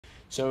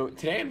So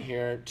today I'm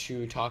here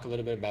to talk a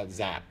little bit about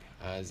ZAP.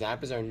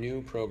 ZAP is our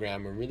new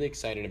program. We're really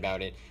excited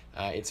about it.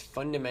 It's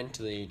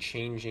fundamentally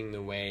changing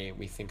the way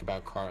we think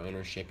about car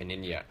ownership in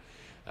India.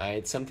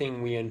 It's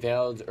something we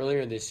unveiled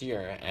earlier this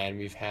year, and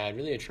we've had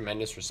really a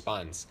tremendous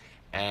response.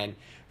 And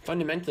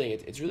fundamentally,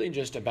 it's really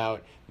just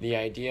about the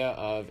idea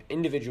of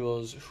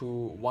individuals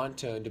who want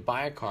to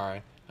buy a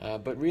car,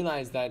 but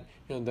realize that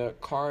the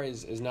car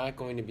is not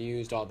going to be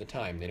used all the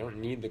time. They don't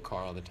need the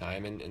car all the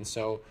time, and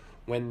so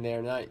when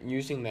they're not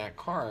using that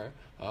car,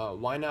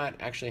 why not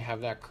actually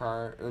have that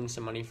car earn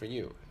some money for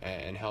you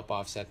and help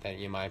offset that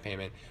EMI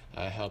payment,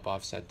 help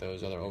offset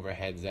those other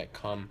overheads that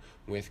come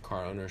with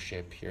car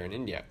ownership here in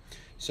India.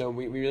 So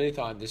we really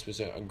thought this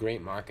was a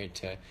great market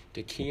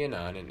to key in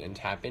on and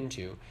tap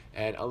into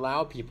and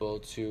allow people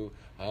to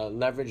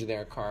leverage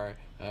their car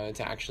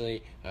to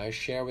actually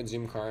share with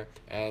Zoomcar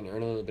and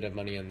earn a little bit of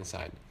money on the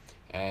side.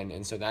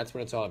 And so that's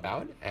what it's all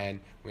about, and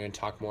we're going to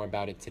talk more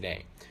about it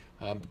today.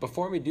 But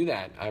before we do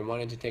that, I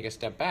wanted to take a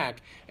step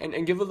back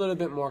and give a little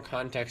bit more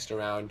context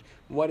around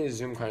what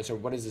is Zoomcar, so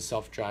what is the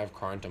self-drive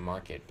car rental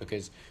market?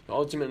 Because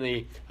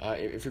ultimately,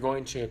 if you're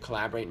going to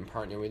collaborate and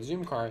partner with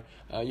Zoomcar,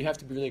 you have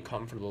to be really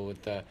comfortable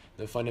with the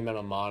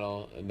fundamental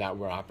model that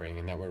we're operating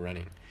and that we're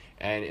running.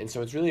 And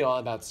so it's really all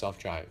about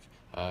self-drive.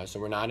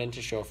 So we're not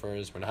into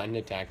chauffeurs, we're not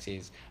into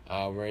taxis,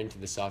 we're into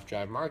the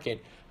self-drive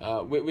market,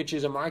 which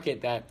is a market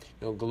that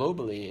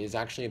globally is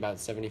actually about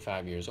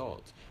 75 years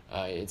old.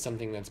 It's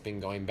something that's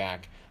been going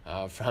back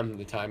from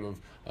the time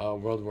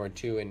of World War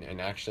II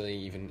and actually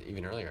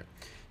even earlier.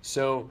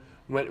 So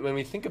when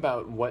we think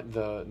about what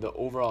the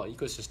overall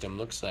ecosystem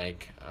looks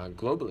like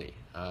globally,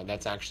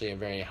 that's actually a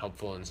very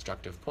helpful,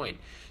 instructive point.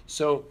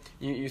 So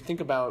you think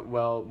about,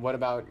 well, what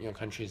about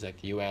countries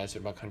like the U.S.,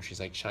 what about countries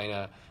like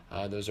China?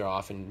 Those are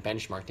often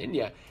benchmarked to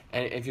India.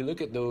 And if you look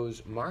at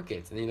those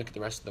markets and then you look at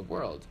the rest of the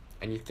world,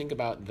 and you think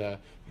about the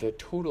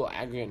total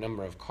aggregate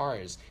number of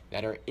cars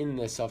that are in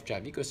the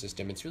self-drive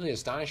ecosystem, it's really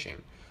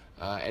astonishing.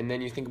 And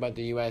then you think about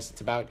the U.S.,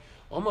 it's about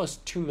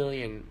almost 2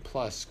 million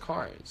plus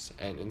cars.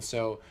 And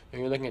so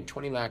you're looking at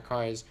 20 lakh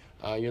cars.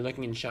 You're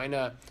looking in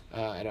China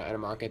at a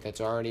market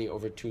that's already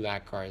over 2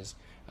 lakh cars.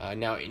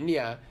 Now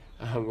India,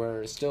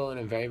 we're still in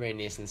a very, very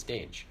nascent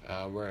stage.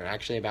 We're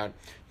actually about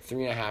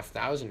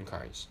 3,500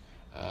 cars,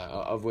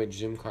 of which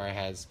Zoomcar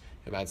has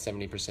about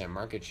 70%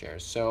 market share.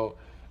 So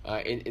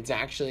it's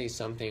actually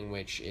something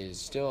which is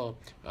still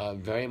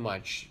very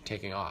much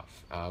taking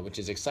off, which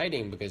is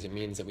exciting because it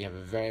means that we have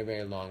a very,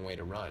 very long way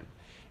to run.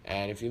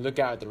 And if you look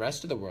out at the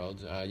rest of the world,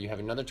 you have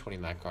another 20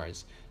 lakh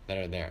cars that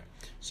are there.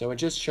 So it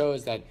just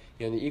shows that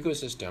the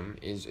ecosystem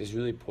is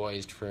really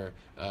poised for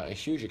a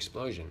huge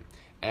explosion.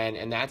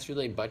 And that's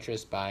really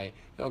buttressed by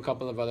a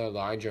couple of other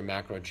larger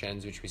macro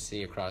trends which we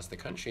see across the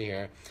country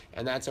here,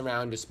 and that's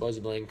around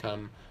disposable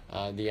income.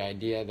 The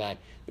idea that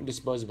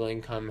disposable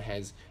income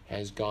has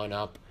gone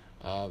up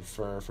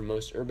for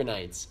most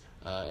urbanites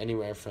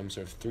anywhere from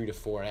sort of 3 to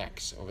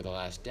 4x over the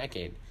last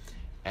decade,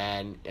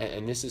 and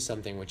this is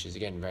something which is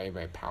again very,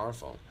 very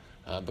powerful.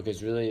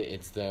 Because really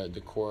it's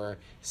the core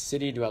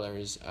city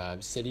dwellers,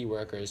 city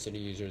workers, city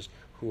users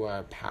who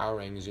are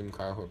powering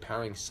Zoomcar, who are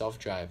powering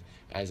self-drive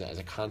as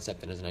a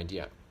concept and as an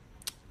idea.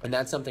 And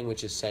that's something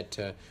which is set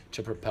to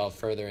propel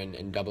further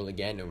and double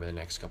again over the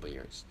next couple of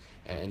years.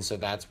 And so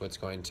that's what's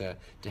going to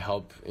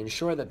help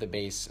ensure that the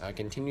base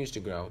continues to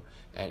grow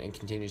and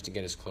continues to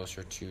get us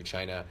closer to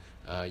China,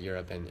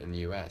 Europe, and the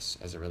US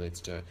as it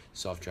relates to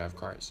self-drive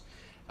cars.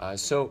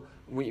 So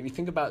we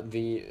think about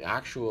the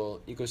actual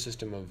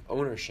ecosystem of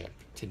ownership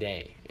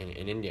today in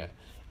India.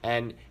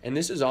 And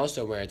this is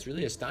also where it's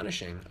really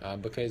astonishing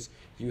because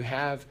you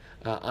have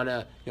on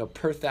a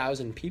per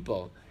 1,000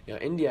 people,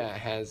 India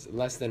has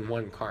less than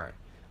one car.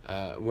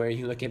 Where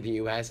you look at the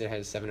U.S., it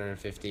has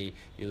 750.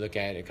 You look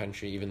at a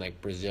country even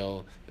like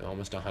Brazil,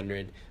 almost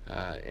 100.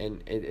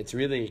 And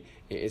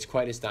it's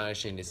quite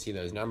astonishing to see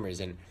those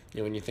numbers. And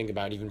when you think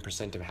about even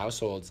percent of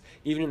households,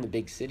 even in the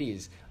big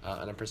cities,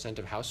 on a percent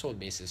of household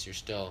basis, you're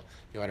still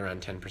at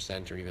around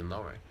 10% or even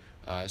lower.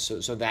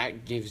 So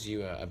that gives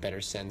you a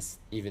better sense,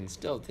 even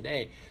still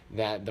today,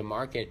 that the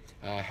market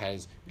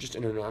has just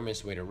an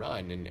enormous way to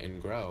run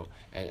and grow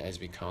as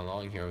we come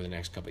along here over the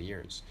next couple of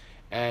years.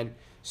 And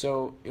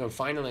so,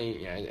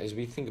 finally, as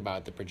we think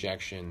about the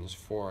projections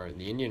for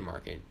the Indian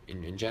market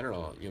in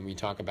general, we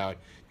talk about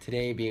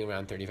today being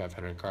around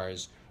 3,500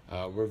 cars.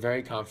 We're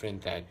very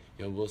confident that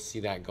we'll see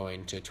that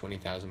going to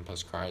 20,000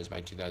 plus cars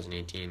by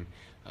 2018,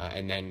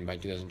 and then by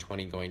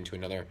 2020 going to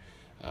another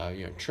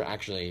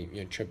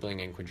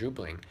tripling and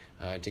quadrupling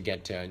to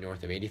get to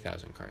north of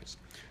 80,000 cars.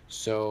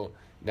 So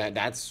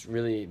that's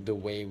really the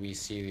way we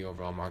see the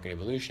overall market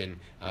evolution.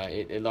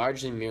 It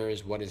largely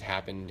mirrors what has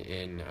happened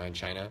in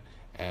China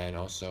and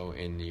also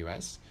in the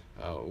US,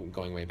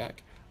 going way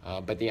back.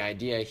 But the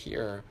idea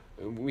here,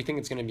 we think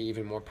it's going to be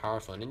even more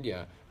powerful in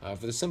India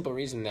for the simple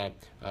reason that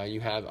you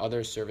have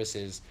other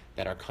services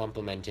that are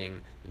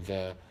complementing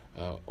the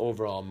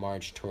overall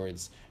march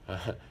towards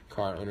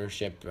car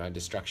ownership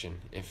destruction,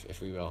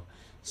 if we will.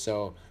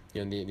 So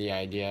the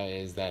idea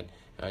is that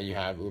you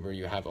have Uber,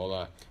 you have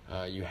Ola,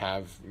 you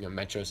have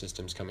metro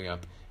systems coming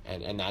up,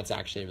 and that's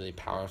actually a really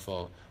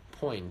powerful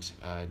point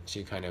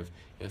to kind of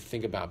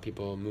think about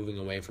people moving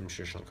away from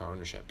traditional car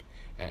ownership,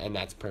 and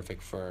that's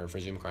perfect for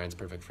Zoomcar, and it's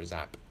perfect for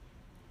ZAP.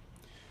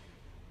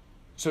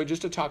 So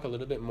just to talk a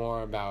little bit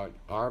more about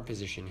our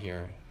position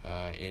here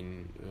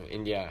in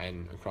India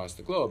and across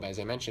the globe, as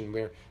I mentioned,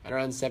 we're at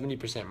around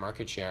 70%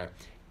 market share,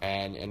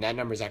 and that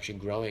number is actually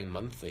growing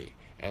monthly.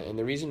 And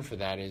the reason for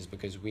that is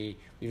because we've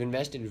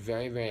invested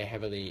very, very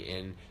heavily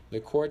in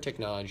the core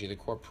technology, the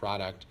core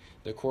product,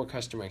 the core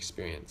customer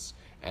experience.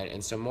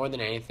 And so more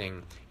than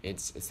anything,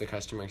 it's the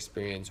customer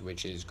experience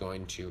which is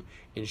going to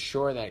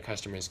ensure that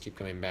customers keep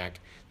coming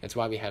back. That's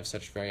why we have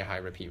such very high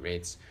repeat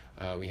rates.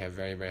 We have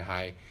very, very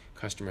high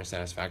customer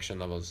satisfaction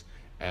levels.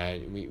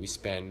 And we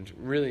spend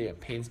really a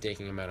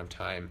painstaking amount of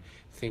time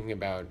thinking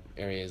about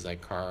areas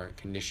like car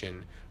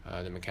condition,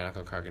 the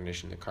mechanical car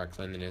condition, the car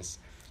cleanliness,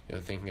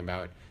 thinking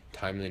about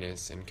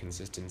timeliness and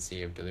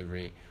consistency of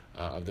delivery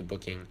of the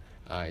booking.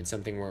 It's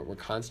something we're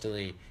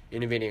constantly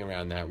innovating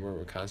around that.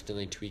 We're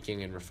constantly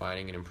tweaking and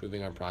refining and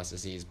improving our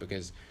processes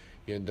because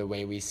the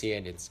way we see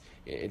it,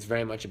 it's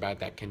very much about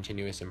that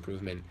continuous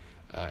improvement,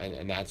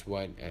 and that's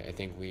what I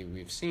think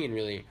we've seen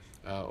really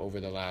over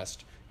the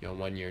last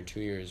 1 year,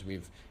 2 years.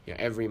 We've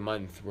every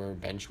month we're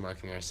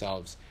benchmarking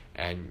ourselves,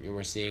 and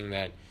we're seeing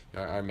that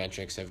our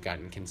metrics have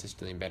gotten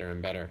consistently better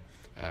and better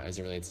as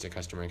it relates to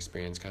customer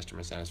experience,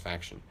 customer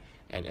satisfaction.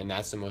 And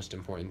that's the most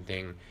important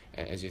thing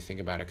as you think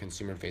about a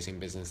consumer-facing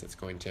business that's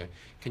going to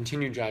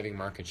continue driving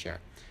market share.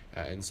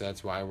 And so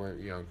that's why we're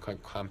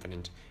quite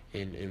confident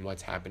in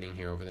what's happening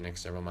here over the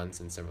next several months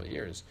and several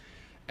years.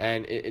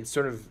 And it's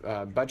sort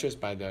of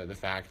buttressed by the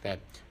fact that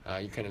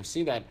you kind of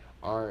see that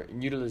our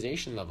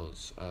utilization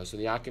levels, so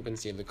the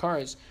occupancy of the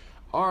cars,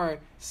 are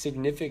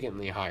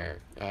significantly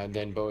higher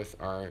than both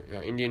our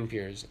Indian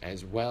peers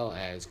as well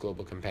as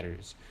global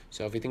competitors.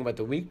 So if we think about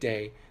the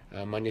weekday,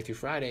 Monday through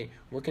Friday,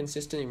 we're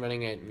consistently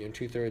running at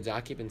 2/3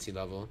 occupancy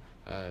level,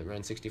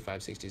 around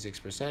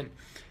 65-66%,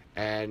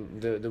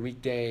 and the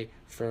weekday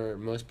for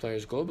most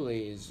players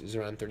globally is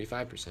around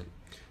 35%.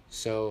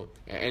 So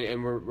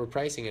and we're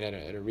pricing it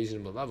at a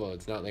reasonable level.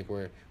 It's not like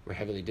we're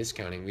heavily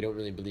discounting. We don't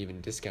really believe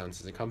in discounts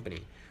as a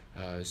company.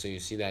 So you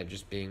see that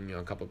just being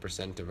a couple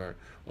percent of our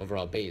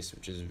overall base,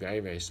 which is very,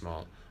 very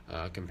small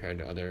compared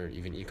to other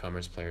even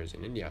e-commerce players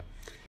in India.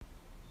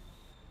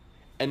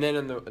 And then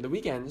on the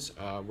weekends,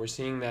 we're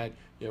seeing that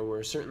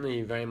we're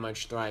certainly very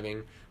much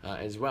thriving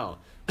as well.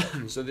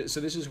 So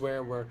this is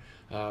where we're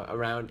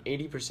around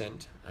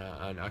 80%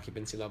 on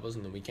occupancy levels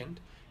in the weekend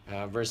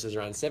versus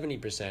around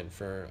 70%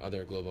 for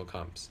other global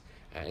comps.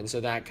 And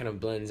so that kind of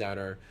blends out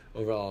our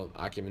overall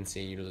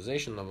occupancy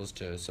utilization levels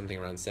to something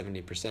around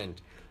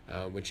 70%,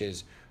 which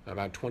is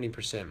about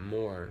 20%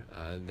 more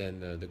than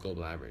the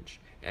global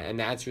average. And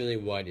that's really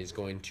what is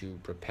going to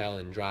propel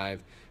and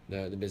drive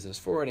the business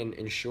forward and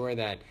ensure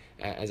that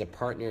as a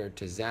partner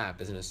to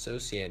ZAP, as an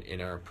associate in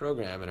our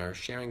program, in our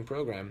sharing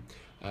program,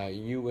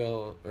 you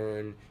will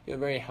earn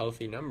very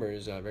healthy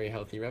numbers, very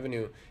healthy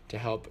revenue to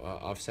help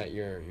offset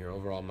your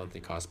overall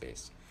monthly cost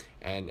base.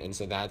 And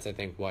so that's, I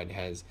think, what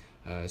has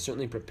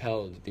certainly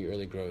propelled the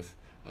early growth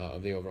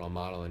of the overall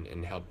model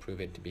and helped prove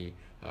it to be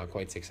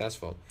quite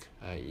successful,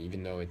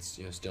 even though it's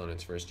still in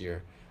its first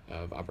year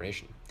of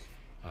operation.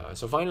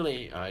 So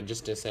finally,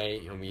 just to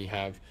say, we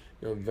have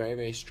very,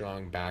 very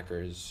strong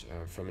backers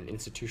from an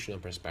institutional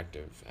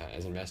perspective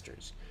as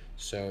investors.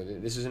 So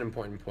this is an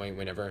important point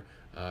whenever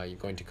you're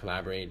going to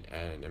collaborate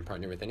and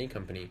partner with any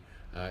company.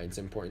 It's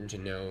important to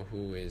know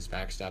who is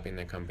backstopping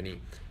that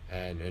company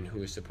and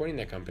who is supporting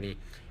that company.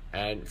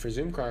 And for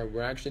Zoomcar,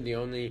 we're actually the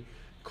only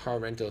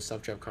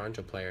self-drive car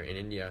rental player in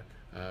India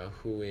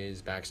who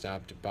is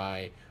backstopped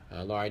by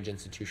large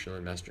institutional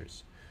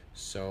investors.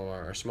 So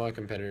our smaller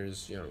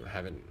competitors,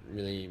 haven't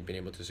really been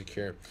able to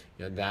secure,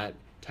 that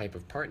type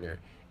of partner.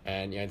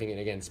 And I think it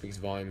again speaks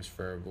volumes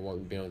for what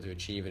we've been able to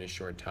achieve in a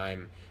short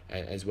time,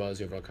 as well as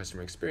the overall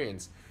customer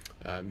experience.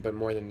 But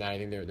more than that, I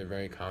think they're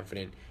very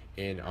confident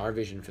in our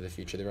vision for the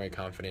future. They're very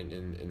confident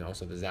in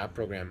also the ZAP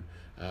program,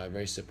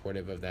 very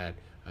supportive of that.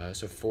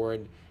 So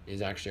Ford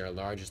is actually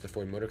the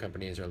Ford Motor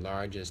Company is our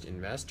largest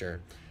investor.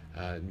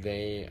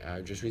 They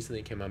just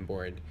recently came on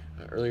board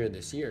earlier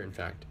this year, in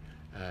fact,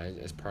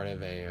 as part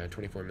of a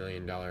 $24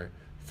 million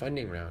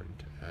funding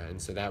round. And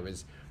so that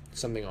was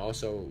something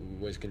also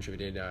was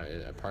contributed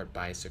a part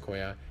by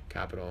Sequoia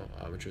Capital,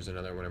 which was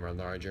another one of our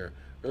larger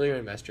earlier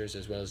investors,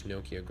 as well as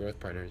Nokia Growth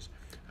Partners,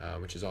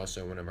 which is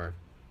also one of our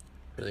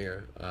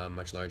earlier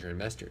much larger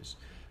investors.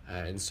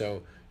 And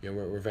so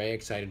we're very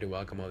excited to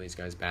welcome all these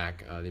guys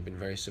back. They've been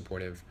very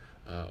supportive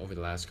over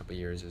the last couple of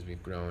years as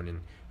we've grown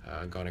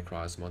and gone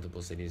across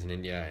multiple cities in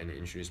India and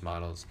introduced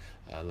models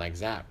like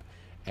ZAP.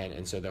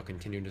 And so they'll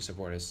continue to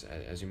support us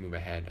as we move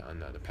ahead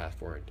on the path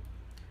forward.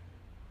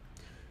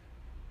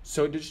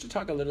 So just to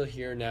talk a little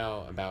here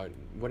now about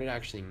what it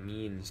actually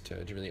means to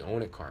really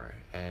own a car.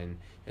 And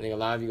I think a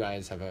lot of you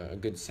guys have a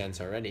good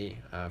sense already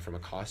from a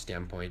cost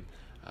standpoint,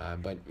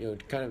 but to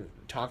kind of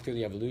talk through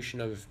the evolution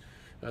of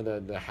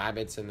the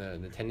habits and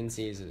the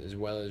tendencies, as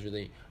well as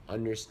really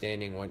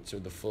understanding what sort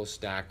of the full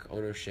stack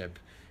ownership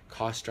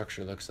cost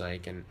structure looks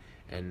like, and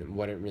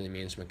what it really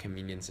means from a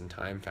convenience and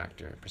time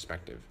factor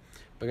perspective.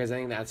 Because I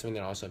think that's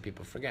something that also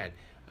people forget,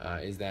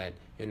 is that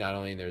not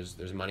only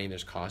there's money,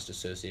 there's cost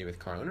associated with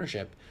car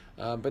ownership,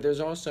 but there's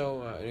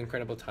also an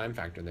incredible time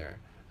factor there,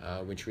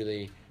 which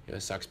really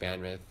sucks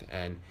bandwidth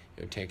and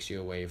takes you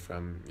away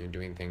from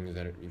doing things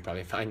that you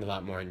probably find a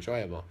lot more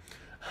enjoyable.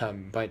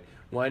 But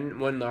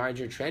one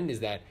larger trend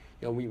is that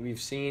we've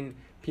seen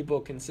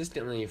people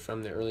consistently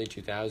from the early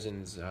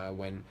 2000s,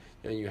 when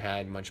you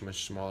had much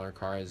smaller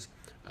cars,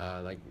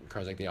 like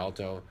the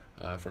Alto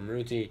from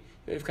Maruti.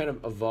 They've kind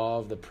of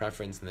evolved the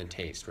preference and the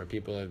taste, where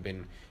people have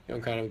been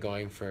kind of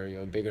going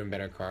for bigger and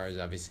better cars,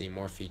 obviously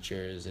more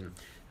features, and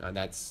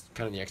that's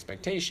kind of the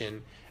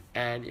expectation.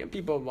 And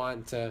people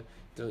want to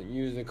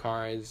use the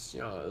car as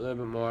a little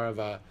bit more of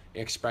a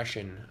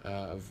expression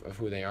of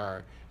who they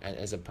are,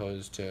 as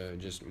opposed to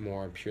just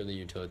more purely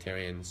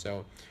utilitarian.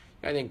 So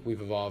I think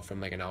we've evolved from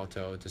like an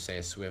Alto to say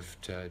a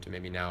Swift to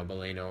maybe now a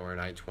Baleno or an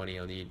i20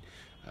 Elite,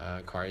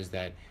 cars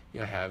that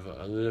have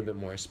a little bit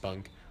more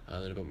spunk, a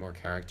little bit more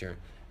character,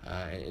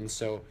 and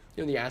so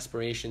the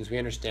aspirations, we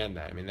understand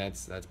that. I mean,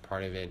 that's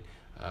part of it.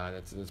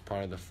 That's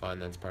part of the fun.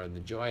 That's part of the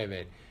joy of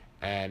it.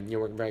 And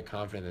we're very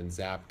confident that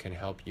ZAP can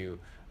help you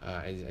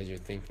as you're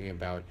thinking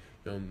about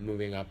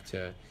moving up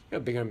to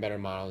bigger and better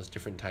models,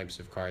 different types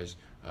of cars.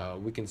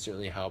 We can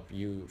certainly help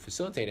you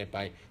facilitate it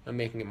by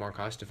making it more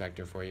cost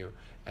effective for you,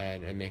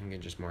 and making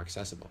it just more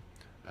accessible.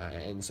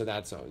 And so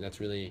that's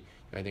really,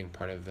 I think,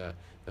 part of the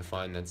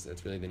fun.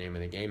 That's really the name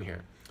of the game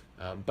here.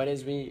 But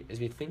as we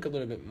think a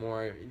little bit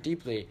more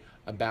deeply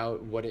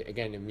about what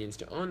it means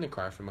to own the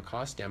car from a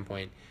cost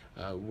standpoint,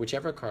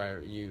 whichever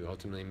car you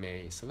ultimately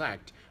may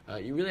select,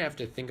 you really have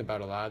to think about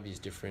a lot of these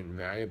different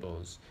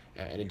variables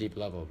at a deep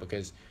level,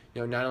 because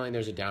not only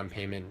there's a down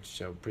payment,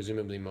 so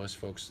presumably most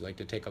folks like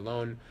to take a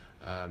loan,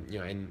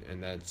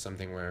 and that's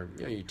something where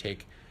you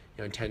take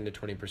 10 to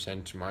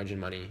 20% margin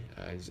money,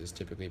 is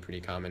typically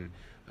pretty common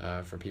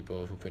for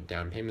people who put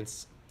down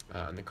payments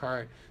on the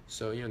car.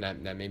 So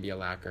that may be a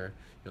lakh or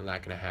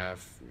lakh and a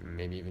half,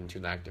 maybe even 2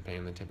 lakh,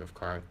 depending on the type of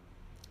car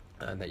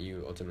that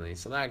you ultimately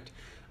select.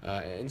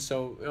 And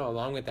so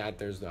along with that,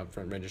 there's the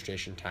upfront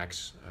registration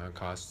tax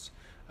costs.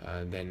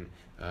 Then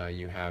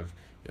you have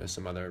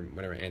some other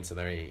whatever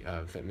ancillary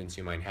fitments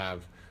you might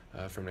have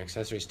from an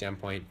accessory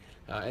standpoint,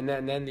 and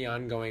then the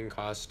ongoing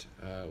cost.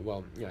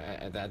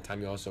 At that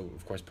time you also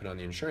of course put on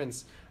the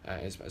insurance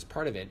as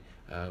part of it,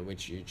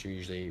 which you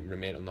usually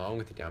remit along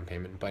with the down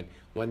payment. But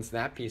once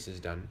that piece is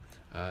done,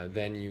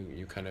 then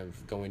you kind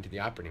of go into the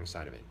operating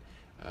side of it.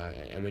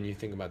 And when you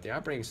think about the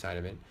operating side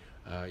of it,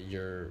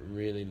 you're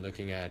really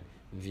looking at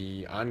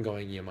the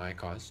ongoing EMI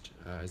cost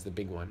as the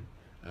big one,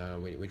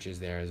 which is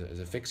there as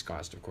a fixed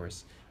cost, of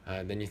course.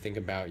 Then you think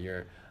about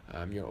your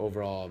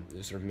overall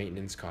sort of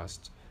maintenance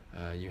costs.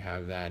 You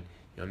have that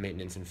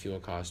maintenance and fuel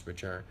costs,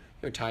 which are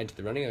tied to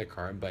the running of the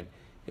car, but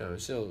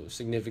still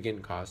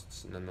significant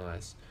costs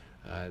nonetheless.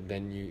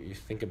 Then you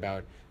think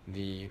about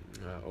the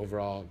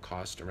overall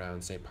cost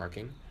around, say,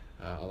 parking.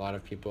 A lot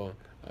of people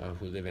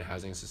who live in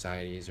housing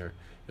societies or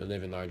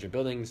live in larger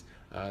buildings,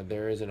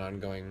 there is an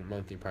ongoing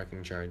monthly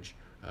parking charge,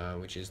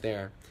 which is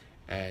there,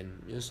 and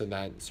so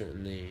that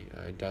certainly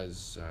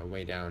does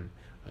weigh down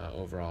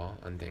overall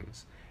on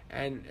things.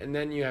 And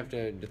then you have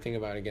to think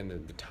about, again,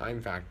 the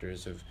time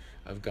factors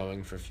of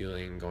going for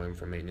fueling, going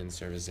for maintenance,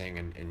 servicing,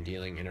 and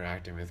dealing,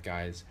 interacting with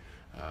guys,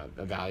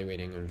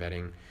 evaluating and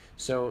vetting.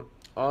 So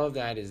all of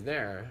that is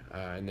there,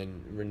 and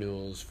then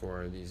renewals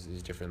for these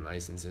different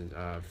licenses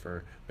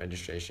for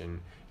registration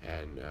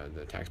and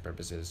the tax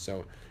purposes.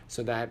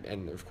 So that,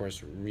 and of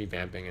course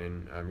revamping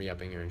and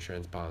re-upping your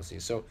insurance policy.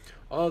 So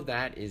all of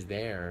that is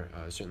there,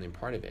 certainly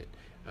part of it.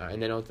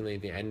 And then ultimately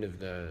at the end of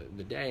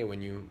the day,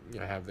 when you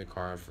have the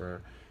car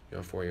for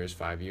 4 years,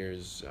 5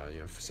 years,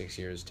 for 6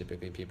 years,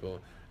 typically people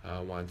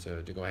want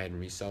to go ahead and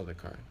resell the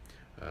car.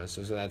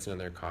 So that's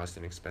another cost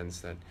and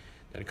expense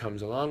that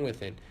comes along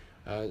with it.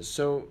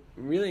 So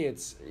really,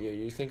 it's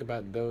you think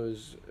about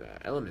those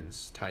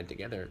elements tied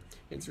together.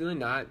 It's really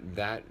not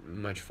that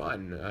much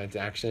fun to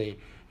actually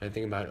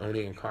think about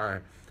owning a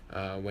car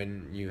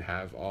when you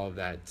have all of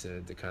that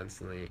to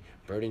constantly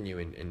burden you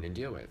and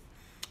deal with.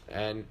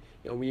 And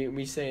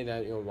we say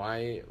that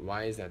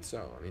why is that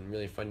so? I mean,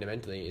 really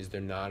fundamentally, is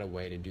there not a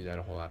way to do that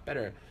a whole lot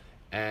better?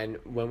 And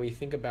when we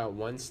think about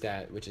one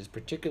stat which is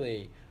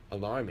particularly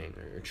alarming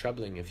or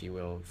troubling, if you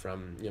will,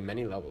 from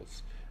many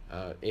levels,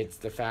 it's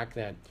the fact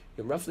that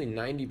roughly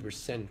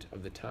 90%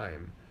 of the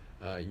time,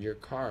 your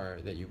car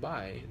that you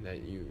buy,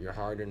 that your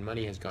hard-earned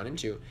money has gone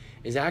into,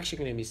 is actually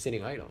going to be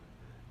sitting idle,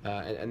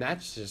 and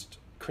that's just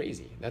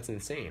crazy. That's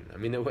insane. I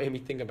mean, the way we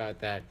think about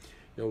that,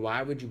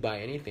 why would you buy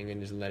anything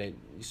and just let it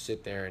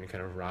sit there and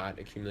kind of rot,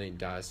 accumulate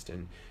dust,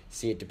 and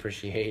see it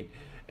depreciate,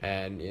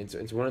 And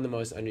it's one of the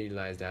most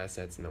underutilized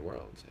assets in the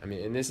world. I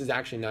mean, and this is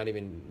actually not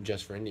even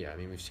just for India. I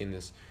mean, we've seen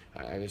this.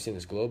 I've seen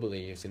this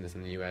globally. You've seen this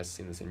in the U.S.,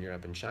 seen this in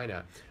Europe and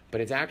China. But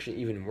it's actually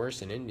even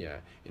worse in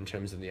India in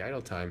terms of the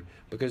idle time,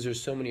 because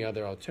there's so many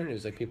other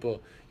alternatives. Like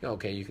people,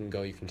 okay, you can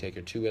take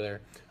your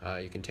two-wheeler,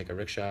 you can take a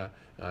rickshaw,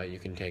 you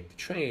can take the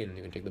train,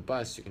 you can take the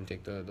bus, you can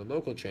take the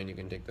local train, you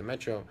can take the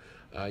metro,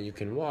 you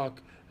can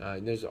walk.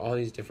 There's all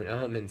these different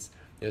elements.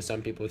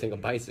 Some people take a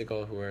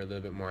bicycle who are a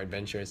little bit more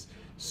adventurous.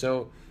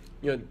 So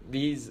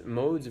these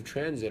modes of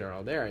transit are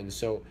all there, and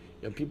so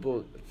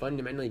people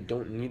fundamentally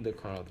don't need the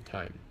car all the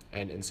time,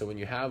 and so when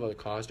you have a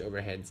cost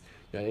overheads,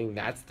 I think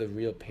that's the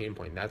real pain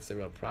point, that's the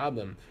real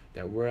problem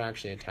that we're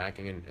actually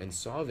attacking and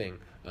solving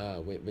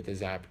with the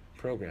ZAP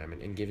program,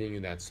 and giving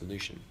you that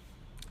solution.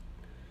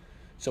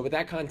 So with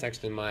that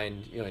context in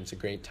mind, it's a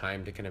great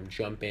time to kind of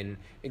jump in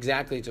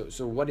exactly to,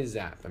 so what is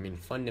ZAP? I mean,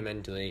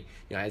 fundamentally,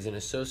 as an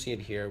associate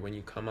here, when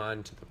you come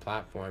on to the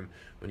platform,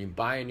 when you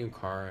buy a new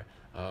car,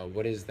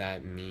 what does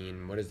that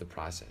mean? What is the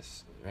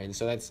process, right? And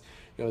so that's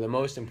the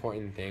most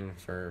important thing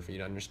for you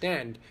to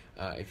understand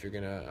if you're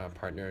gonna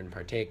partner and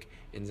partake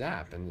in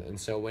ZAP. And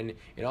so when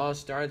it all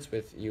starts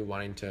with you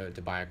wanting to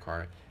buy a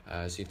car,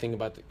 so you think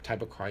about the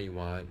type of car you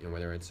want,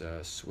 whether it's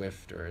a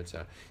Swift or it's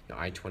a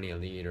i20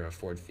 Elite or a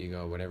Ford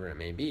Figo, whatever it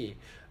may be.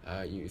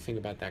 You think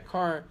about that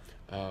car.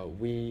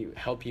 We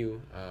help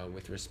you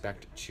with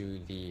respect to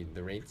the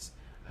rates.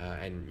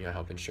 And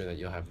help ensure that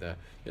you'll have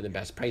the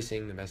best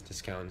pricing, the best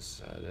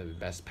discounts, the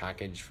best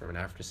package from an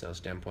after-sales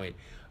standpoint.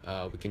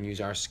 We can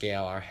use our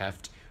scale, our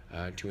heft,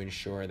 to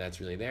ensure that's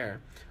really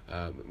there,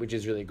 which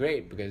is really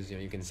great because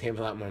you can save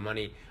a lot more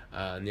money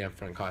on the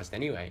upfront cost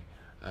anyway,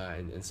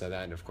 and so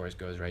that of course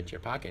goes right to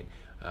your pocket.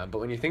 But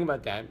when you think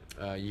about that,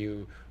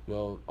 you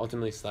will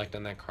ultimately select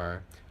on that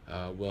car.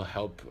 We'll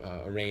help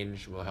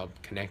arrange, we'll help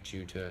connect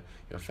you to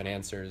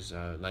financiers,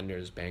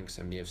 lenders, banks,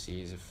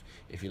 NBFCs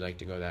if you like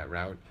to go that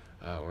route.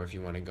 Or if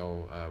you want to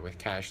go with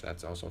cash,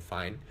 that's also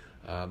fine.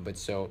 But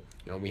so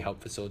we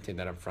help facilitate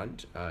that up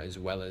front, as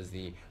well as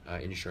the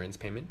insurance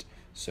payment.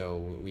 So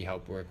we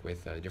help work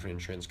with different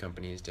insurance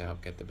companies to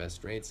help get the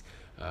best rates,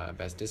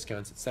 best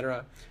discounts,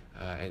 etc.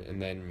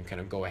 And then you kind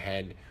of go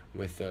ahead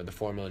with the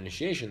formal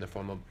initiation, the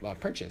formal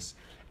purchase.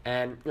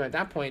 And at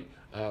that point,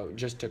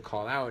 just to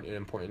call out an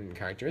important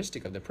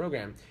characteristic of the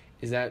program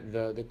is that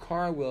the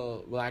car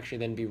will actually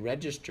then be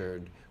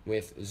registered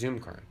with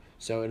Zoomcar.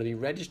 So it'll be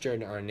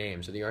registered in our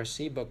name. So the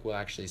RC book will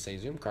actually say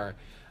Zoomcar,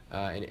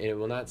 and it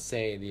will not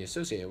say the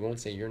associate. It won't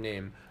say your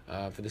name,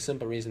 for the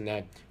simple reason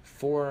that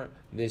for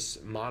this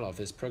model,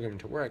 for this program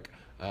to work,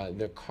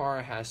 the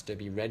car has to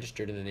be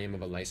registered in the name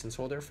of a license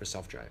holder for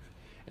self-drive.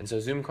 And so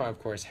Zoomcar,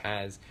 of course,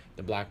 has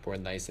the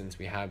Blackboard license.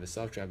 We have the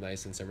self-drive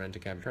license, a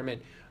rent-a-cab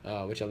permit,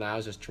 which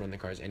allows us to run the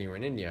cars anywhere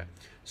in India.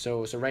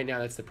 So right now,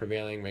 that's the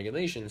prevailing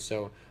regulation.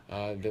 So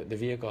the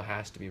vehicle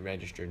has to be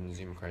registered in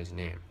Zoomcar's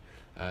name.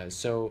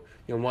 So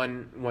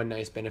one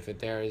nice benefit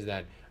there is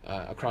that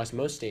across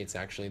most states,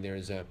 actually,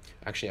 there's a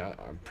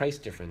price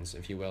difference,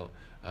 if you will,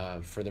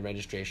 for the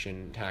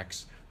registration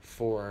tax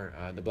for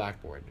the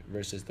Blackboard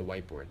versus the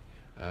whiteboard.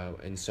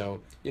 And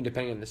so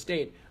depending on the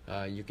state,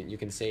 you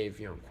can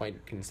save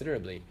quite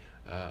considerably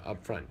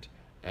up front.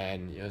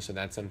 And so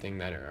that's something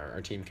that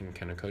our team can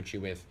kind of coach you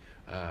with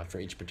for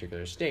each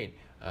particular state.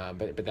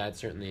 But that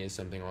certainly is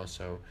something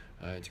also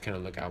to kind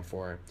of look out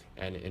for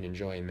and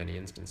enjoy in many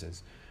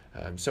instances.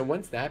 So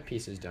once that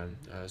piece is done,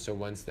 so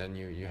once then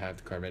you have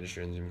the car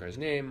registered in Zoomcar's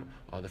name,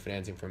 all the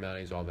financing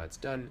formalities, all that's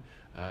done,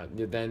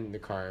 then the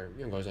car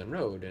goes on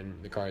road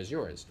and the car is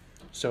yours.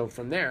 So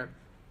from there,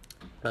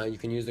 you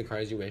can use the car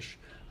as you wish,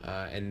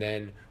 and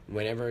then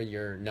whenever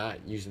you're not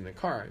using the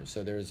car,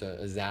 so there's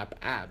a ZAP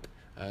app.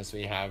 So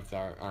we have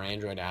our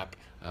Android app.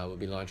 We'll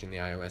be launching the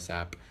iOS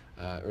app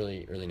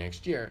early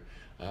next year.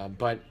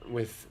 But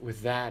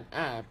with that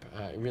app,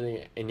 it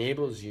really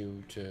enables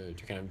you to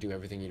kind of do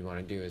everything you'd want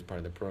to do as part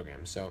of the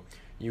program. So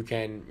you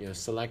can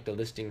select a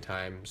listing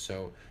time.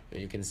 So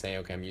you can say,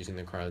 okay, I'm using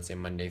the car, let's say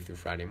Monday through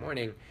Friday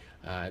morning.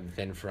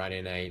 Then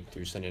Friday night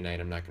through Sunday night,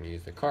 I'm not going to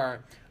use the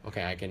car.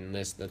 Okay, I can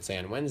list, let's say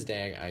on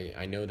Wednesday,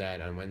 I know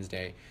that on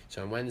Wednesday.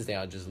 So on Wednesday,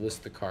 I'll just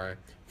list the car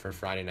for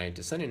Friday night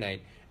to Sunday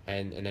night,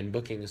 and then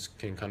bookings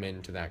can come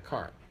into that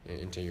car,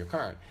 into your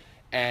car.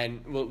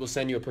 And we'll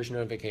send you a push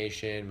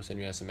notification, we'll send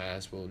you an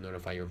SMS, we'll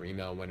notify you over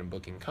email when a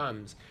booking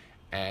comes.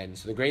 And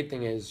so the great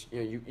thing is,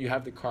 you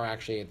have the car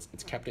actually,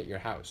 it's kept at your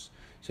house.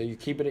 So you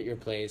keep it at your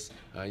place,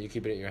 you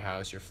keep it at your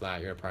house, your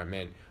flat, your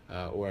apartment,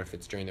 or if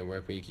it's during the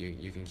work week,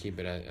 you can keep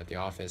it at the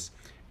office,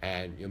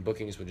 and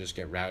bookings will just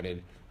get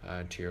routed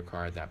to your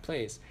car at that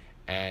place.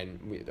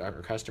 And our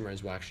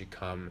customers will actually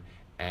come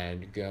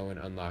and go and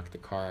unlock the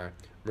car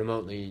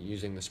remotely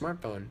using the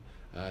smartphone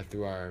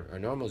through our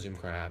normal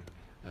Zoomcar app.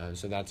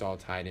 So that's all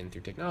tied in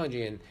through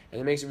technology, and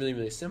it makes it really,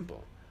 really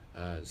simple.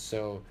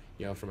 So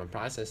from a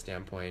process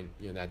standpoint,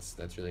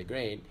 that's really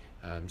great.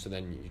 So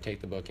then you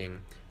take the booking,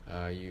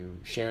 you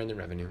share in the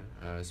revenue.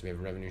 So we have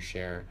a revenue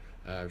share,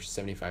 which is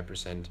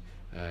 75%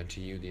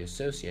 to you, the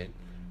associate,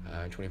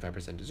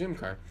 25% to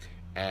Zoomcar,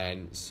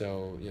 And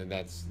so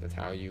that's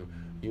how you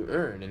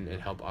earn and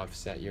help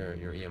offset your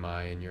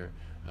EMI and your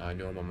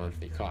normal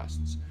monthly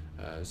costs.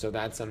 So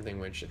that's something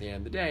which at the end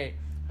of the day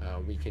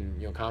we can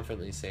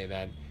confidently say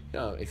that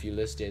if you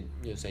list it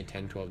say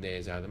 10-12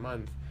 days out of the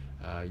month,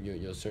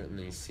 you'll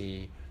certainly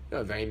see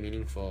a very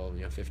meaningful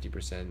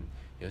 50%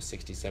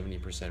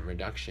 60-70%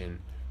 reduction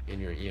in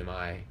your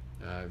EMI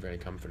very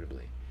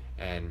comfortably.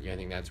 And I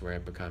think that's where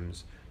it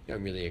becomes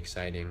really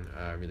exciting,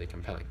 really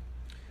compelling.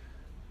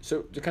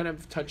 So to kind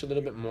of touch a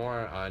little bit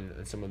more on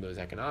some of those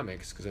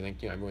economics, because I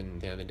think everyone at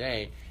the end of the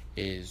day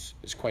is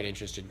quite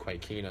interested,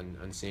 quite keen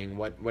on seeing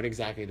what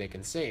exactly they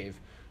can save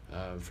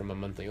from a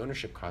monthly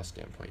ownership cost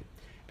standpoint.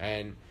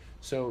 And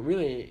so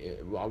really,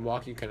 I'll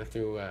walk you kind of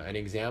through an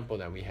example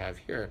that we have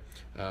here,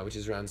 which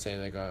is around, say,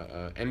 like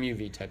a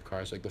MUV type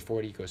car, so like the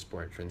Ford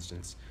EcoSport, for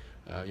instance.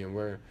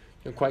 We're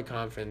quite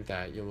confident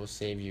that we'll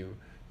save you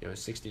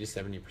 60 to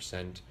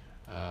 70%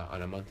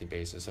 on a monthly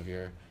basis of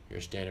your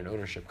standard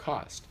ownership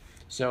cost.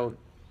 So,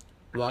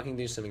 walking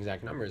through some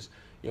exact numbers,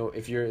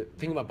 if you're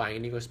thinking about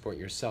buying an EcoSport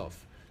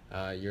yourself,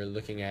 you're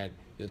looking at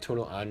the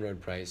total on-road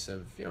price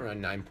of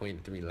around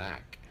 9.3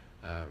 lakh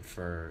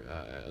for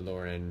a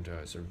lower end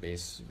sort of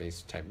base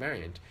type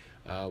variant.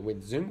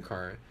 With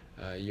Zoomcar,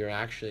 you're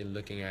actually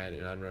looking at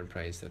an on-road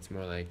price that's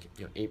more like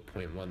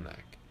 8.1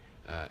 lakh.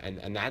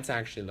 And that's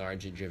actually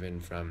largely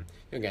driven from,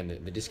 again,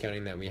 the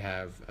discounting that we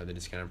have, the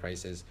discounted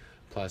prices,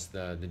 plus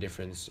the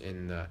difference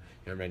in the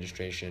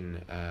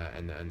registration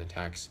and the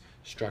tax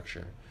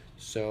structure.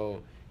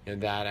 So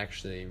that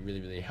actually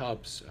really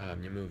helps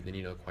you move the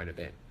needle quite a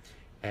bit.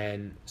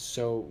 And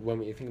so when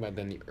we think about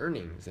then the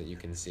earnings that you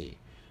can see,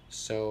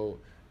 so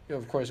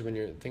of course when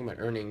you're thinking about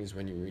earnings,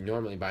 when you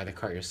normally buy the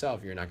car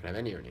yourself, you're not going to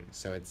have any earnings.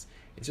 So it's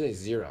really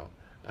zero,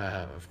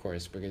 of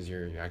course, because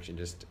you're actually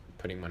just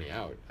putting money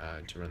out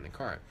to run the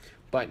car.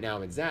 But now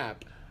with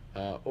ZAP,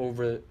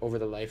 over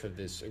the life of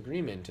this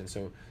agreement, and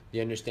so the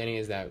understanding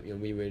is that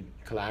we would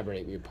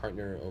collaborate, we would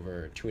partner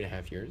over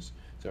 2.5 years,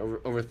 so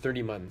over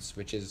 30 months,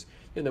 which is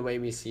the way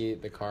we see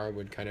the car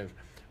would kind of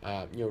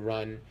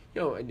run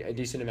a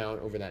decent amount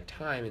over that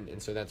time,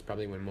 and so that's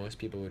probably when most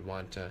people would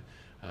want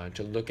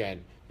to look at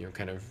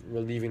kind of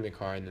relieving the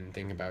car and then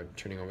think about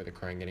turning over the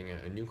car and getting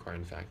a new car,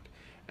 in fact.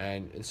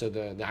 And so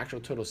the actual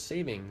total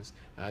savings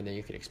that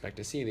you could expect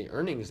to see, the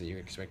earnings that you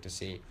expect to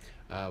see,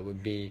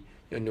 would be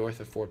north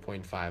of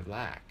 4.5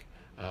 lakh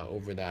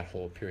over that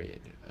whole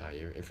period.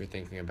 If you're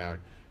thinking about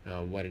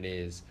what it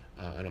is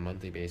on a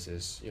monthly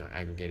basis,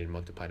 aggregated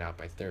multiplied out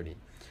by 30.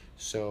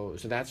 So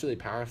that's really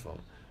powerful.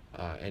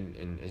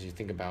 And as you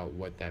think about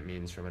what that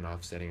means from an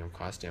offsetting of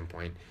cost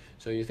standpoint,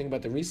 so you think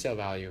about the resale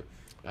value.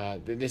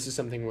 This is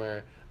something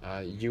where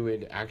you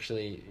would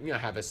actually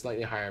have a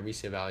slightly higher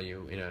resale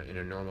value in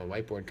a normal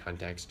whiteboard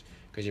context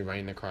because you're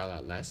running the car a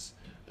lot less.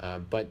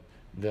 But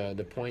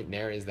the point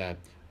there is that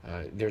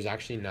there's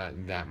actually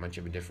not that much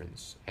of a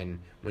difference. And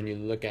when you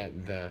look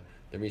at the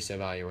resale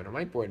value on a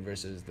whiteboard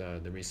versus the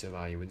resale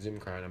value with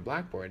Zoomcar on a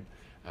blackboard,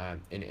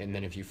 and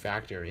then if you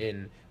factor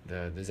in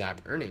the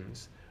ZAP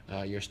earnings,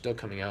 you're still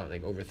coming out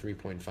like over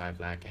 3.5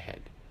 lakh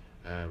ahead.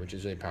 Which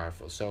is really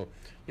powerful. So,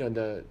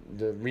 the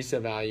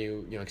resale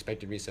value,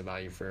 expected resale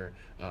value for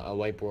a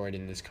whiteboard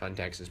in this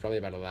context is probably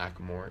about 1 lakh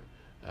more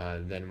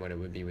than what it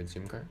would be with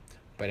Zoomcar.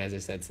 But as I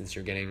said, since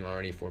you're getting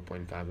already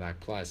 4.5 lakh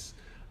plus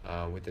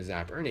with the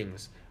ZAP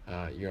earnings,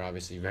 you're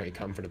obviously very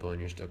comfortable and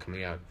you're still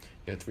coming out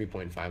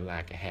 3.5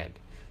 lakh ahead.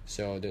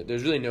 So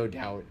there's really no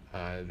doubt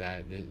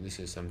that this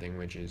is something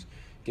which is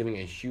giving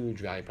a huge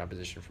value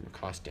proposition from a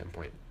cost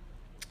standpoint.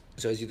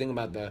 So as you think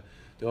about the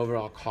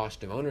overall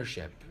cost of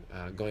ownership,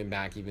 going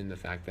back even the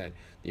fact that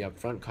the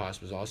upfront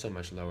cost was also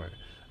much lower,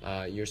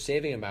 you're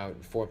saving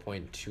about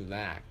 4.2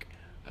 lakh,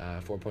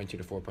 4.2 to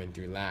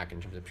 4.3 lakh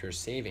in terms of pure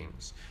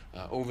savings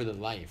over the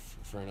life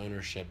for an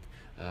ownership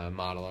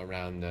model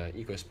around the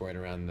EcoSport,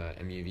 around the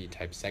MUV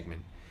type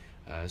segment.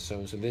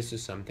 So this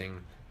is something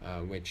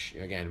which,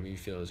 again, we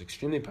feel is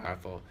extremely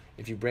powerful.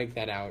 If you break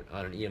that out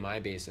on an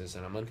EMI basis,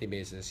 on a monthly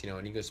basis, an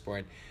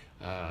EcoSport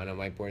on a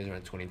whiteboard is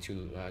around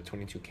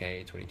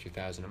 22K,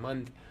 22,000 a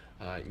month.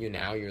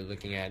 Now you're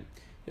looking at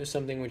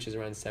something which is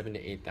around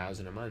 7,000 to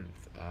 8,000 a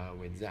month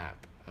with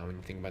ZAP when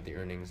you think about the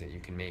earnings that you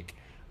can make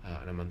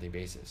on a monthly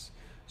basis.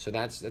 So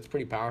that's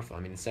pretty powerful. I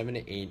mean,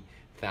 7,000 to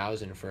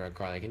 8,000 for a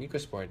car like an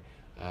EcoSport,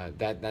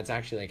 that's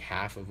actually like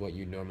half of what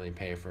you'd normally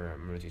pay for a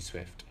Maruti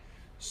Swift.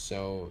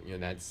 So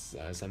that's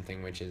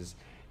something which is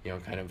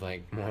kind of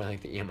like more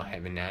like the EMI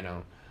of a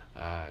Nano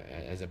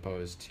as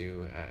opposed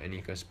to an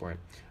EcoSport,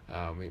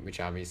 which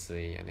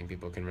obviously I think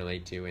people can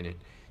relate to, and it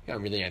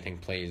really I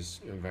think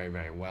plays very,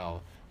 very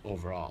well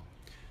overall.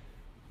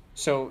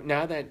 So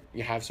now that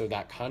you have sort of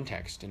that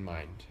context in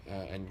mind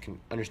and can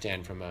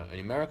understand from a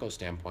numerical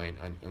standpoint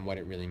on what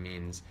it really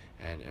means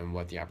and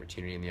what the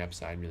opportunity and the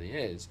upside really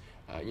is,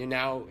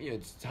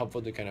 it's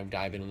helpful to kind of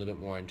dive in a little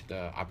bit more into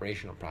the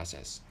operational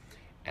process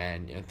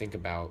and think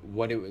about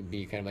what it would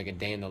be kind of like a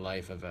day in the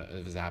life of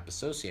a ZAP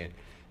associate.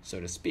 so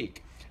to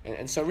speak.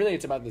 And so really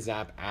it's about the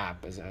ZAP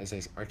app, as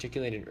I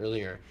articulated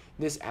earlier.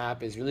 This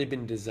app has really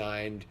been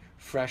designed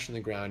fresh from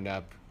the ground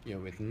up,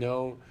 with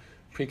no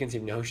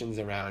preconceived notions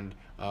around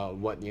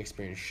what the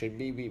experience should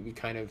be. We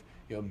kind of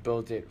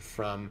built it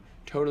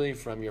totally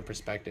from your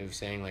perspective,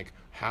 saying like,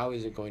 how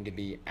is it going to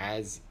be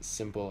as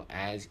simple,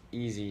 as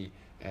easy,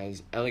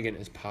 as elegant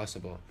as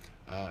possible,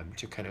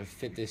 to kind of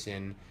fit this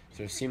in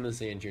sort of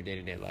seamlessly into your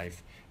day-to-day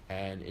life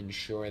and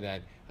ensure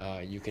that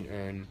you can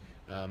earn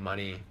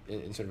money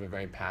in sort of a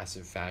very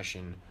passive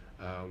fashion,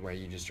 where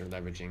you just are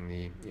leveraging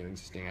the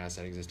existing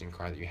asset, existing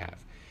car that you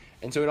have.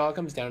 And so it all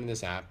comes down to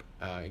this app.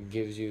 It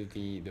gives you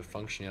the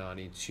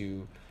functionality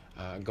to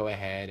go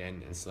ahead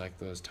and select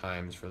those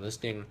times for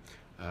listing,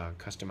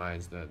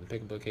 customize the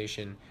pickup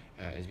location,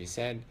 as we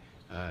said.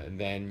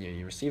 Then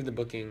you receive the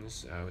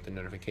bookings with the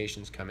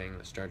notifications coming,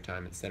 the start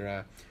time,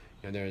 etc.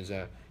 There's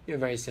a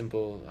very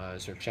simple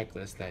sort of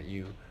checklist that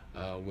you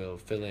will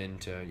fill in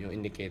to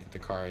indicate that the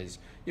car is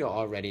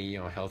already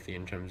healthy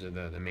in terms of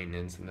the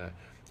maintenance and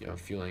the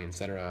fueling,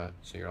 etc.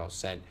 So you're all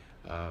set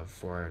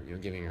for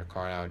giving your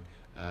car out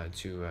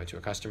to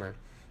a customer.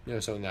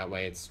 So in that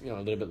way, it's a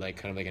little bit like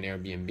kind of like an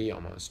Airbnb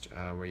almost,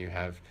 where you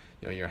have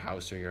your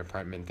house or your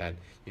apartment that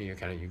you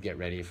get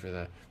ready for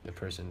the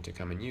person to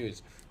come and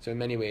use. So in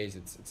many ways,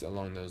 it's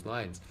along those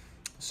lines.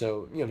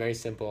 So very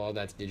simple. All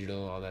that's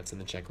digital. All that's in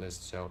the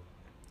checklist. So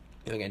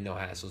again, no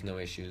hassles, no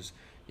issues.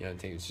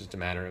 It's just a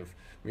matter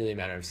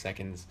of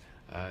seconds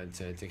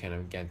to kind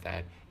of get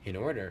that in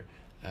order.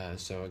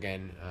 So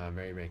again,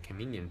 very, very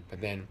convenient.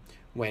 But then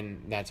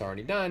when that's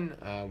already done,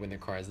 when the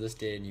car is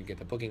listed, you get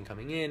the booking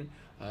coming in,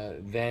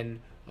 then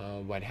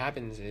what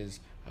happens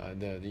is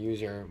the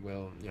user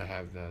will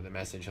have the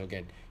message. He'll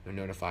get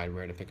notified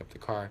where to pick up the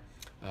car.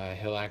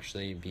 He'll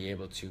actually be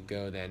able to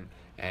go then,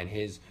 and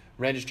his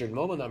registered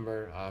mobile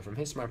number from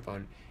his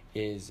smartphone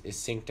is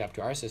synced up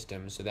to our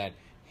system, so that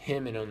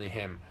him and only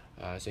him,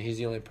 so he's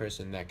the only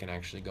person that can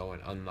actually go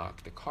and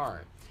unlock the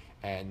car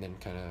and then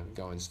kind of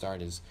go and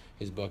start his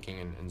booking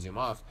and zoom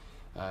off.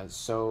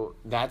 So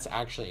that's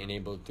actually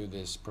enabled through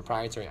this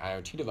proprietary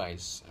IoT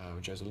device,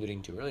 which I was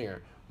alluding to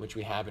earlier, which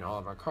we have in all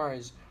of our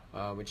cars,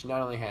 which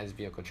not only has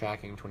vehicle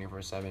tracking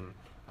 24/7,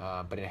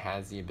 but it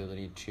has the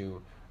ability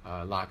to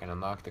lock and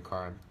unlock the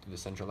car through the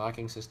central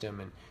locking system,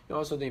 and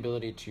also the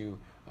ability to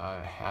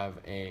have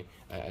a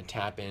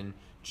tap in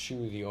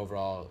to the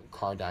overall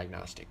car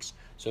diagnostics.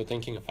 So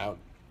thinking about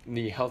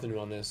the health and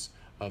wellness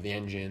of the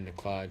engine, the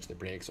clutch, the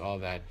brakes, all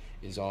that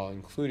is all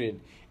included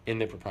in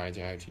the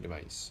proprietary IoT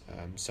device.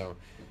 So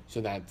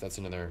that's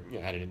another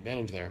added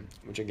advantage there,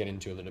 which I'll get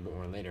into a little bit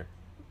more later.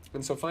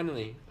 And so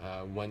finally,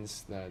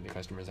 once the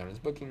customer is on his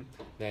booking,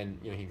 then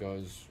he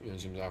goes,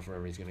 zooms off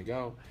wherever he's going to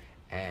go,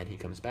 and he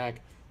comes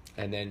back,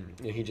 and then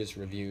he just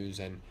reviews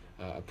and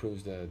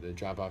approves the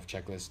drop-off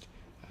checklist,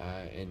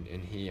 and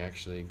he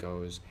actually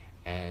goes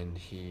and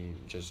he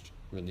just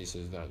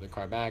releases the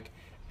car back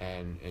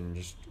and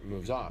just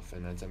moves off,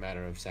 and that's a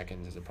matter of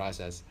seconds as a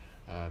process.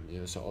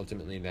 So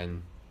ultimately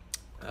then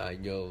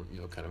you'll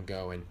kind of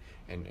go and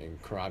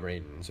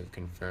corroborate and sort of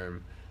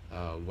confirm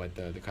what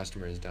the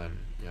customer has done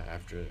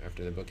after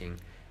the booking,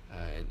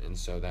 and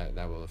so that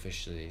will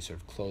officially sort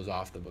of close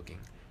off the booking,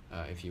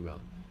 if you will.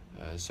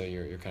 So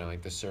you're kind of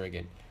like the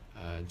surrogate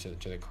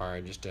to the car,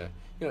 just to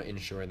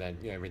ensure that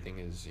everything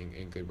is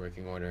in good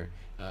working order.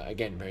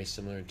 Again, very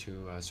similar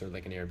to sort of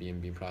like an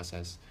Airbnb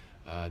process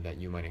that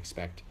you might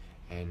expect.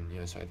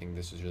 And so I think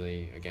this is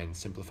really, again,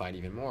 simplified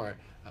even more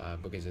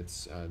because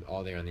it's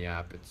all there on the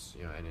app. It's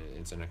and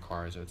it's in a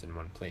car, so it's in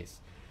one place.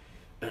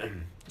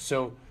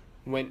 So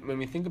when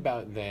we think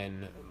about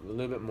then a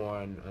little bit more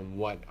on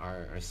what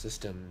our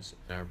systems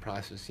and our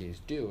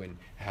processes do and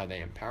how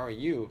they empower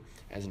you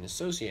as an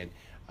associate,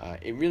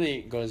 it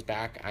really goes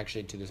back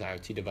actually to this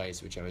IoT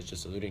device, which I was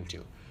just alluding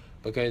to,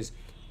 because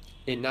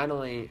it not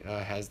only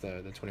has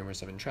the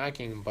 24/7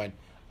 tracking, but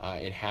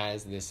it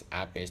has this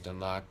app-based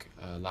unlock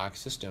lock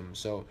system.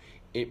 So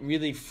it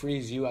really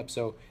frees you up.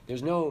 So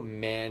there's no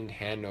manned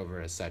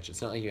handover as such.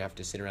 It's not like you have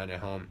to sit around at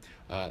home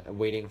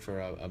waiting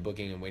for a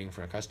booking and waiting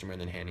for a customer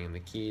and then handing them the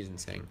keys and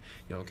saying,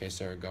 okay,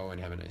 sir, go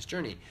and have a nice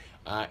journey.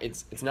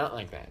 It's not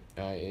like that.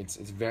 It's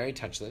very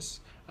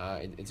touchless.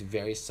 It's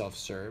very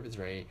self-serve. It's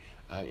very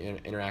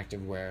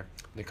interactive, where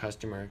the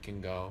customer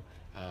can go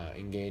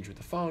engage with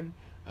the phone,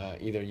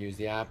 either use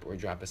the app or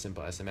drop a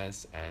simple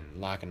SMS and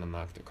lock and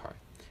unlock the car.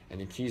 And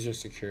the keys are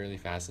securely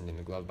fastened in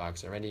the glove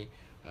box already,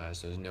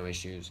 so there's no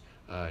issues,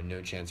 no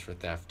chance for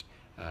theft.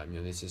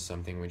 This is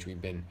something which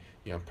we've been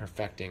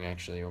perfecting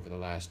actually over the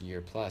last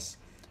year plus,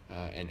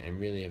 and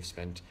really have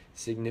spent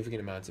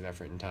significant amounts of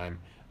effort and time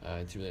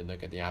to really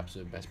look at the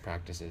absolute best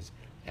practices.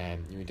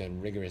 And we've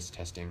done rigorous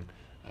testing,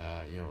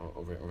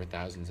 over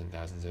thousands and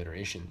thousands of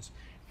iterations,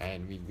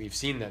 and we've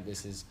seen that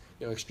this is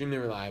extremely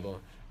reliable.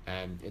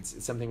 And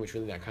it's something which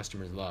really that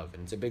customers love,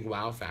 and it's a big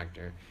wow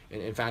factor.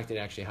 And in fact, it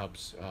actually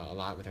helps a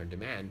lot with our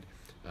demand,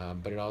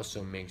 but it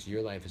also makes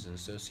your life as an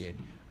associate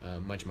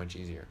much, much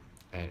easier.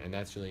 And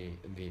that's really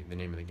the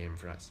name of the game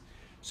for us.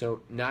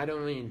 So not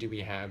only do we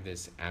have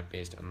this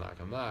app-based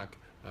unlock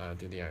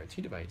through the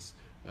IoT device,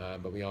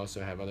 but we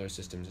also have other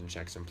systems and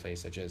checks in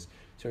place, such as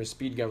sort of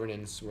speed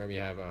governance, where we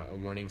have a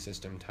warning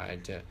system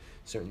tied to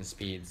certain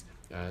speeds,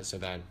 so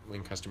that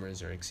when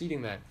customers are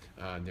exceeding that,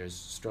 there's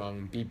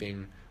strong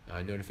beeping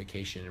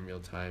notification in real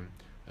time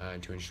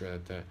to ensure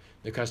that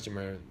the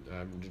customer,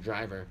 the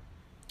driver,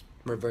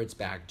 reverts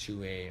back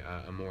to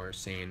a more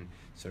sane,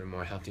 sort of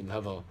more healthy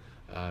level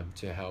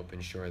to help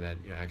ensure that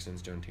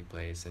accidents don't take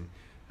place and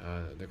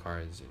the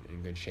car is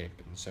in good shape.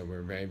 And so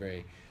we're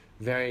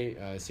very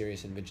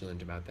serious and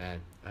vigilant about that,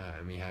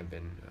 and we have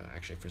been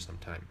actually for some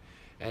time.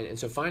 And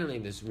so finally,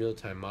 this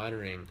real-time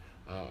monitoring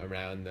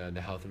around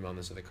the health and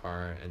wellness of the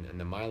car and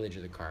the mileage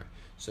of the car.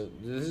 So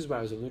this is what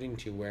I was alluding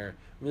to, where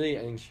really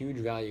I think huge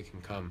value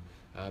can come,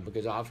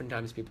 because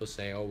oftentimes people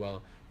say, oh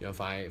well, if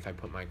I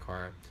put my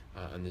car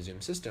on the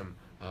Zoom system,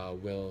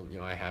 will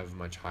I have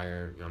much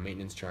higher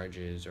maintenance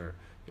charges, or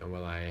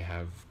will I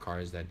have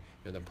cars that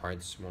the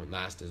parts won't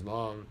last as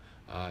long?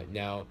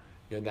 Now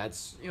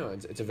that's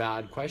it's a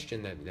valid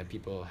question that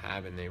people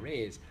have and they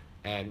raise.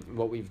 And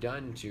what we've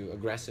done to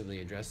aggressively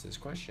address this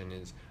question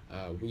is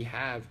we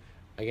have,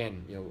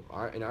 again,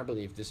 in our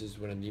belief, this is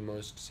one of the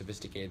most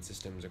sophisticated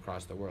systems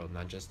across the world,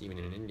 not just even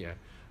in India,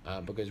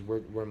 because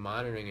we're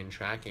monitoring and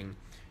tracking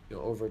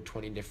over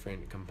 20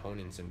 different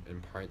components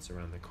and parts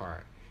around the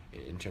car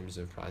in terms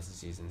of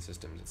processes and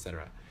systems,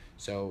 etc.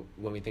 So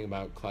when we think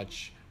about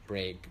clutch,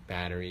 brake,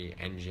 battery,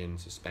 engine,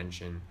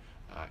 suspension,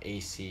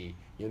 AC,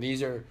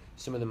 these are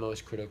some of the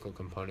most critical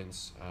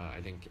components,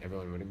 I think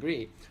everyone would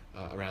agree,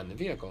 around the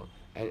vehicle.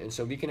 And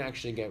so we can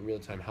actually get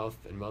real-time health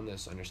and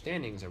wellness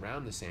understandings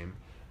around the same.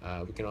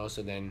 We can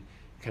also then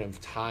kind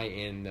of tie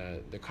in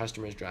the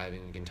customer's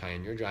driving, we can tie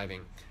in your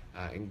driving,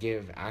 and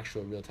give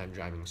actual real-time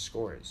driving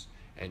scores,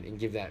 and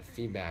give that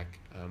feedback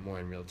more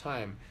in real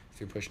time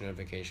through push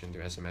notification,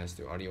 through SMS,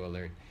 through audio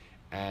alert.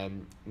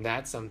 And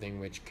that's something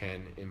which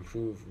can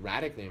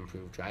radically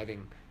improve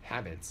driving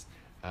habits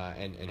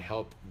and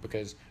help,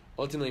 because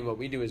ultimately what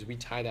we do is we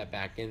tie that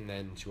back in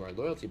then to our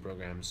loyalty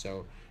program.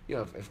 So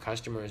if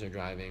customers are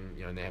driving,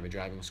 and they have a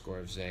driving score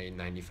of say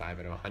 95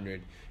 out of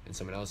 100, and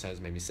someone else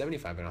has maybe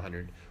 75 out of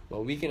 100,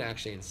 well, we can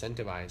actually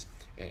incentivize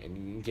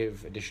and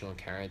give additional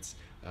carrots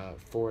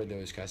for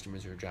those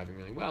customers who are driving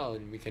really well,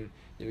 and we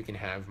can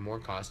have more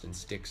cost and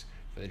sticks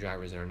for the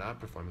drivers that are not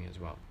performing as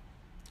well.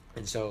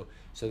 And so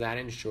that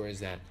ensures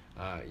that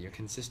you're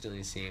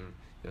consistently seeing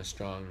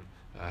strong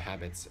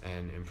habits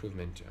and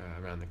improvement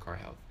around the car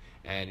health.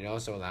 And it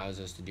also allows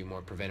us to do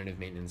more preventative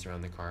maintenance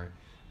around the car,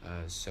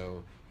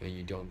 so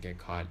you don't get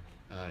caught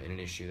in an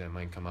issue that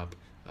might come up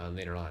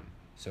later on.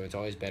 So it's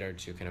always better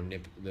to kind of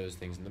nip those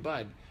things in the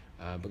bud,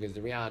 because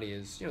the reality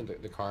is,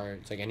 the car,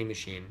 it's like any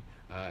machine,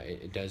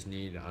 it does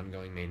need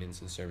ongoing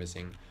maintenance and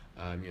servicing.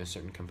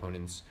 Certain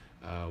components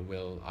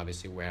will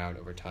obviously wear out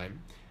over time.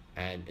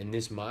 And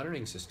this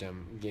monitoring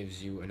system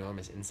gives you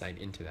enormous insight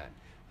into that,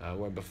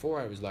 where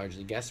before it was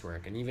largely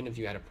guesswork. And even if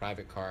you had a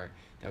private car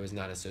that was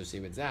not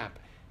associated with ZAP,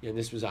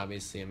 this was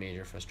obviously a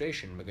major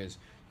frustration, because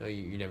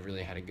you never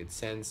really had a good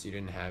sense. You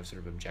didn't have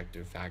sort of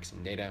objective facts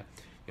and data.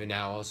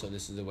 Now also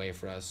this is a way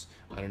for us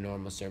on a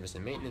normal service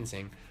and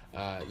maintenancing,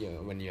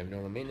 when you have a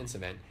normal maintenance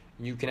event,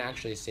 you can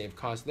actually save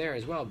costs there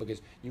as well,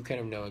 because you kind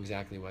of know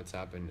exactly what's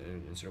up and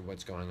sort of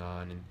what's going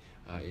on, and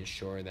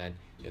ensure that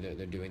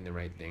they're doing the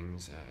right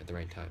things at the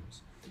right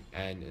times.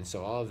 And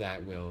so all of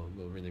that will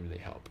really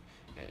help.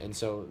 And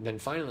so then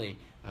finally,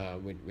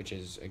 which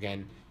is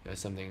again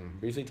something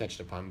briefly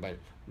touched upon, but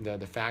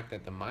the fact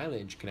that the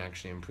mileage can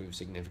actually improve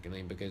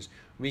significantly, because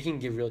we can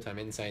give real-time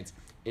insights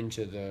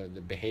into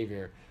the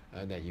behavior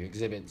that you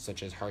exhibit,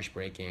 such as harsh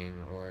braking,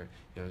 or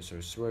sort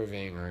of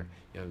swerving, or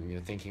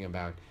thinking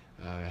about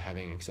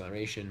having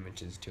acceleration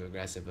which is too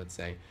aggressive, let's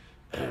say.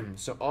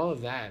 So all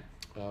of that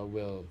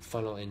will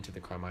funnel into the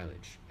car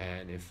mileage,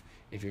 and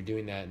if you're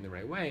doing that in the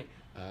right way,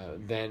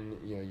 then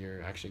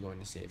you're actually going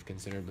to save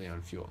considerably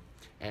on fuel,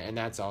 and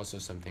that's also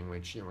something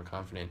which we're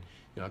confident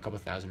a couple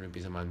thousand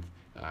rupees a month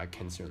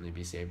can certainly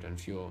be saved on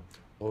fuel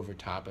over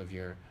top of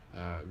your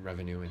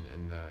revenue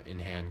and the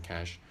in-hand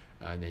cash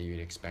that you'd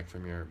expect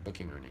from your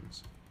booking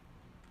earnings.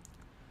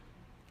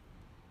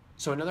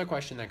 So another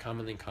question that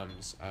commonly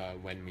comes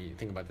when we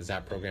think about the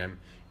ZAP program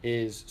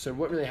is, so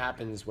what really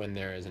happens when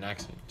there is an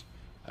accident?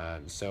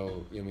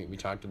 So we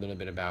talked a little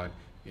bit about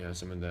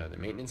some of the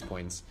maintenance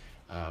points,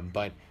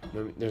 but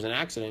when there's an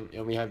accident,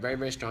 we have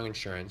very strong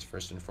insurance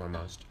first and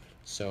foremost.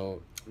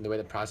 So the way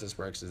the process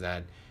works is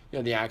that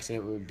the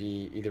accident would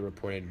be either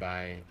reported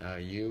by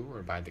you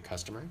or by the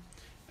customer,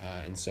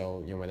 and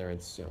so whether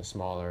it's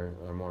small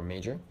or more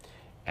major.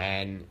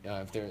 And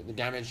if the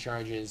damage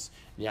charges,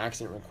 the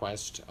accident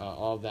request,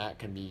 all of that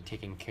can be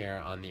taken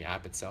care on the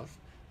app itself.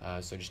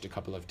 So just a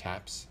couple of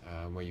taps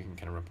where you can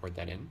kind of report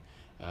that in.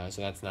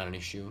 So that's not an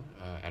issue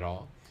at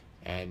all.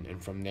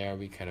 And from there,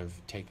 we kind of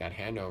take that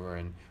handover,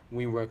 and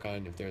we work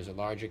on, if there's a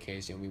larger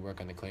case, we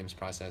work on the claims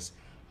process.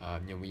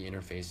 We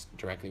interface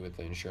directly with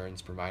the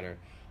insurance provider,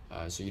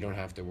 so you don't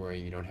have to worry.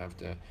 You don't have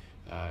to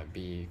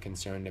be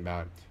concerned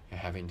about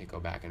having to go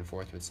back and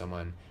forth with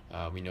someone.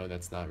 We know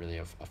that's not really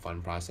a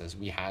fun process.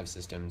 We have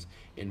systems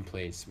in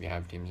place, we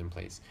have teams in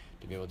place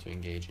to be able to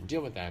engage and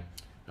deal with that.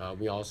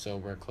 We also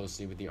work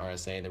closely with the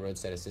RSA, the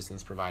roadside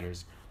assistance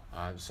providers,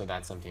 so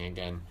that's something,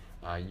 again,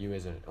 you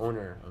as an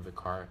owner of the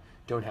car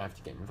don't have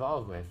to get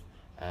involved with,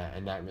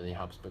 and that really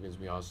helps because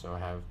we also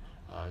have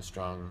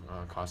strong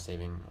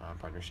cost-saving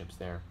partnerships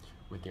there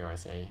with the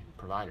RSA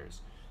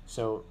providers.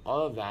 So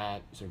all of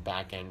that sort of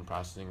back-end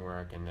processing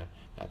work and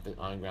the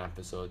on-ground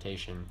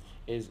facilitation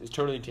is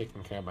totally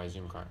taken care of by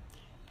Zoomcar.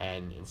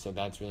 And so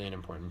that's really an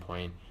important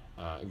point.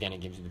 Again, it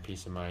gives you the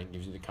peace of mind,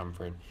 gives you the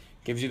comfort,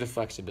 gives you the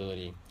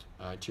flexibility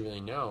to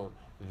really know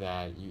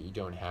that you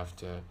don't have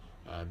to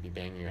be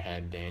banging your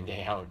head day in,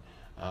 day out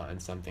on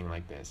something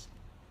like this.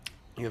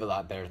 You have a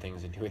lot better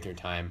things to do with your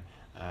time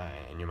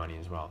and your money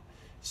as well.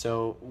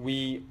 So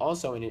we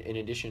also, in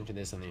addition to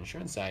this on the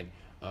insurance side,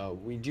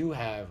 we do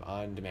have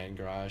on-demand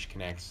garage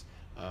connects.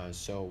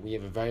 So we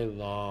have a very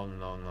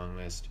long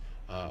list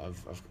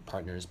of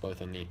partners,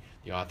 both on the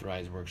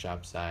authorized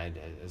workshop side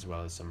as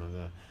well as some of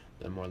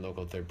the more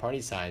local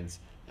third-party sides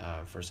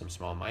for some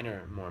more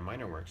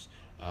minor works.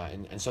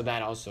 And so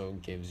that also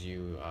gives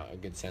you a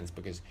good sense,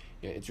 because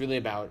it's really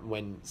about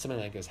when something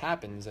like this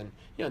happens, and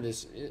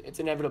it's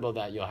inevitable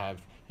that you'll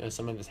have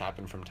some of this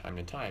happen from time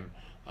to time.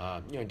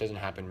 It doesn't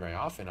happen very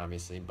often,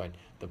 obviously, but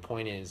the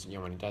point is,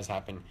 when it does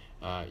happen,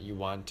 you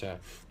want to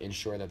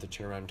ensure that the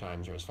turnaround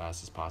times are as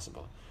fast as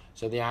possible.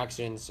 So the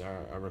accidents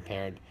are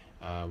repaired.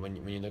 When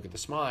you look at the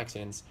small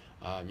accidents,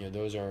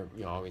 those are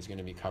always going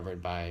to be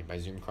covered by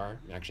Zoomcar,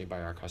 actually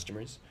by our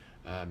customers.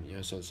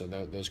 So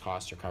those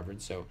costs are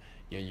covered. So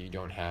you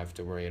don't have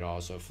to worry at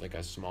all. So if like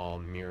a small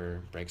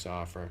mirror breaks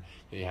off, or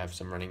you have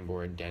some running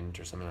board dent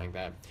or something like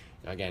that,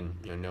 again,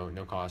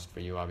 no cost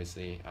for you,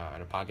 obviously, out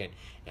of pocket.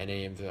 And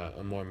any of the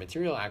more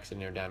material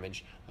accident or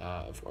damage,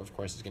 of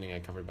course, is going to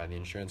get covered by the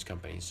insurance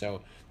company.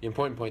 So the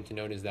important point to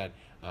note is that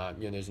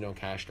there's no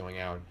cash going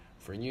out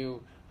for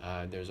you.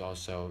 There's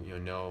also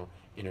no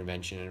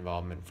intervention and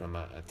involvement from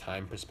a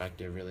time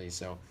perspective, really.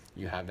 So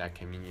you have that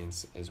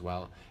convenience as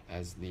well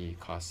as the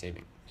cost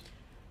saving.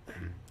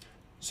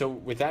 So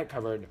with that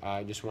covered,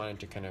 I just wanted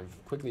to kind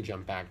of quickly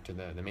jump back to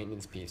the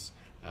maintenance piece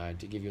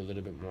to give you a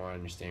little bit more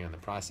understanding on the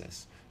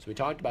process. So we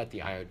talked about the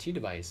IoT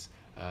device,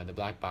 the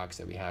black box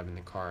that we have in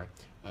the car,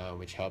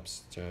 which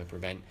helps to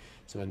prevent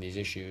some of these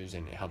issues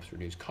and it helps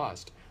reduce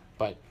cost.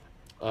 But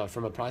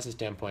from a process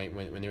standpoint,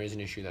 when there is an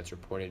issue that's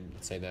reported,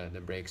 let's say the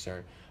brakes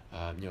are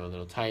a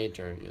little tight,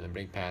 or the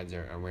brake pads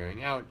are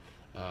wearing out,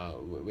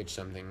 which is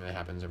something that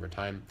happens over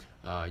time,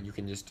 you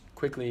can just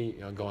quickly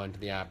go onto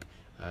the app,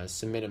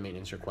 submit a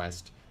maintenance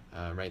request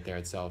right there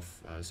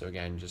itself. So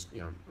again, just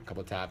a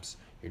couple taps,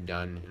 you're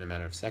done in a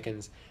matter of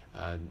seconds.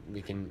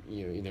 We can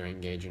either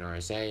engage an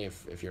RSA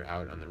if you're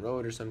out on the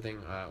road or something,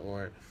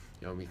 or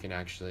we can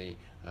actually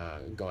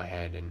go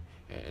ahead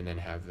and then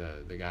have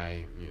the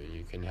guy,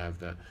 you can have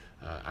the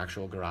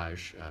actual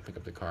garage pick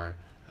up the car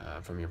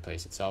from your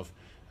place itself.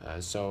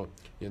 So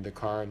the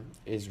car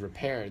is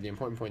repaired. The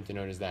important point to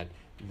note is that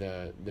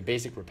the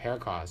basic repair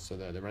costs, so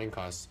the running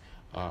costs,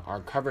 are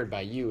covered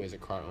by you as a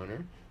car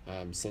owner,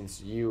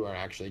 since you are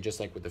actually, just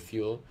like with the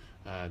fuel,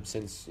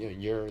 since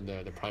you're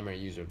the primary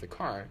user of the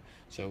car.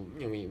 So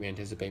we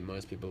anticipate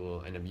most people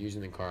will end up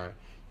using the car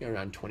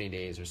around 20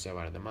 days or so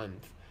out of the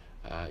month.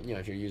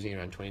 If you're using it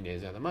around 20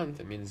 days out of the month,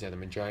 it means that the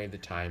majority of the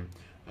time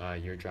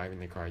you're driving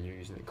the car, you're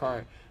using the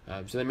car.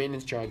 So the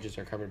maintenance charges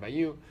are covered by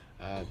you,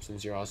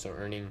 since you're also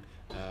earning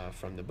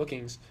from the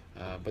bookings.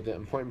 But the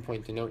important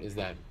point to note is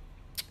that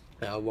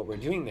what we're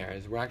doing there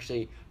is we're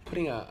actually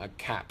putting a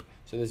cap.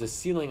 So there's a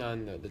ceiling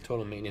on the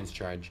total maintenance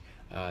charge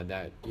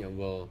that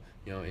will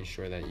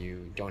ensure that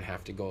you don't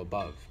have to go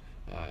above.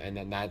 And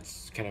then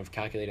that's kind of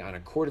calculated on a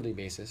quarterly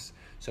basis.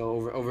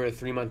 So over a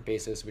 3-month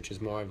basis, which is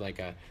more of like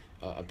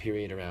a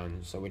period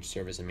around which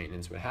service and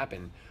maintenance would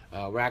happen,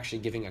 we're actually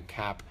giving a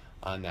cap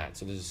on that.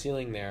 So there's a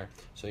ceiling there,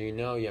 so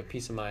you have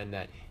peace of mind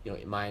that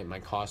my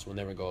cost will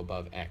never go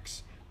above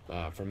X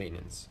for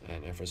maintenance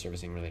and for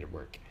servicing related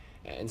work.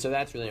 And so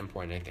that's really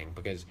important, I think,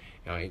 because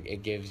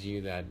it gives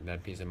you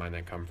that peace of mind,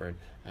 that comfort,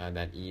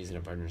 that ease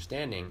and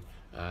understanding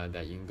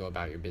that you can go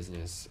about your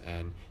business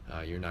and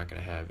you're not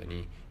going to have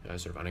any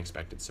sort of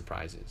unexpected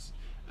surprises.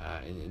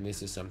 And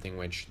this is something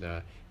which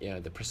the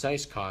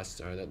precise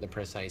costs, or the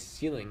precise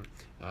ceiling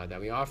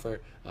that we offer,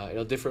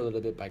 it'll differ a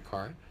little bit by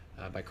car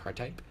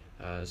type.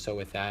 So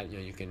with that,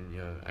 you can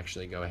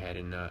actually go ahead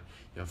and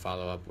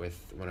follow up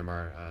with one of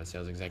our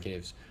sales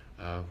executives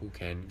who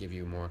can give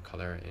you more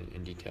color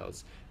and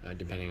details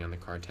depending on the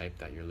car type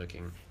that you're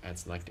looking at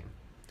selecting.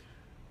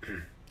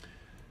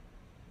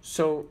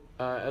 So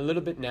a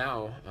little bit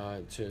now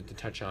to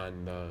touch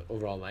on the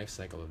overall life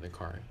cycle of the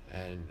car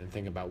and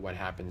think about what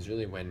happens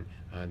really when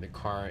the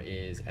car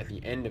is at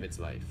the end of its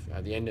life,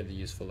 the end of the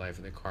useful life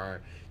of the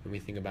car. When we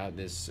think about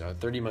this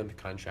 30-month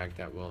contract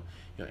that we'll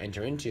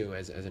enter into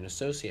as an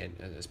associate,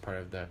 as part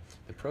of the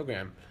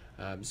program.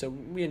 So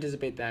we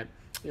anticipate that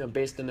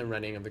based on the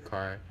running of the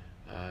car,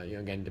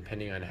 again,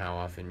 depending on how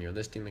often you're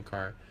listing the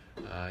car,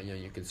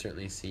 You could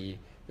certainly see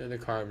the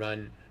car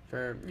run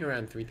for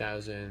around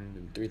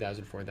 4,000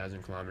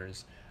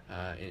 kilometers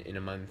in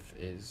a month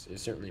is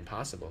certainly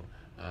possible,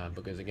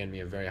 because again we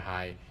have very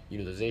high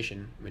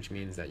utilization, which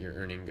means that you're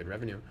earning good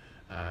revenue,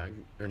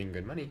 earning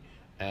good money,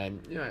 and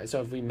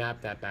so if we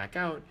map that back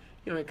out,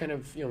 it kind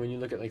of, when you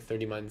look at like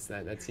 30 months,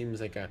 that seems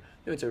like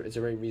it's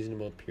a very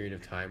reasonable period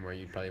of time where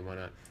you'd probably want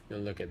to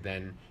look at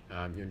then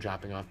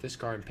dropping off this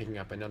car and picking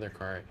up another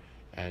car,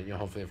 and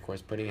hopefully of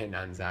course putting it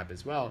on ZAP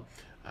as well,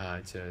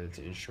 to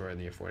ensure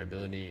the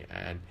affordability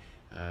and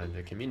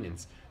the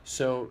convenience.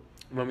 So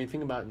when we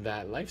think about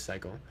that life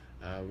cycle,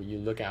 you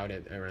look out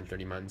at around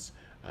 30 months.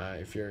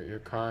 If your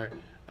car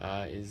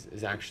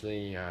is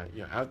actually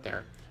out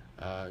there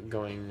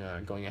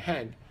going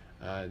ahead,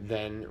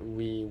 then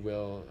we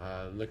will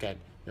look at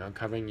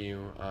covering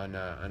you on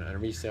a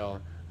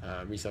resale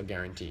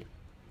guarantee.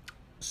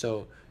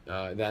 So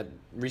that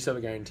resale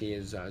guarantee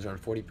is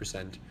around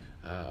 40%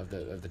 of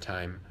the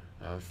time,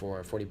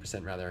 for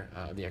 40% rather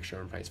of the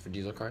ex-showroom price for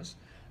diesel cars,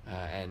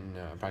 and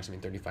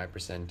approximately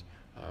 35%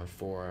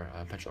 for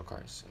petrol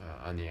cars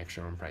on the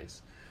ex-showroom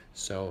price.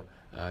 So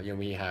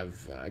we have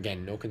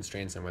again no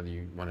constraints on whether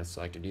you want to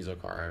select a diesel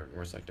car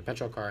or select a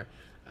petrol car.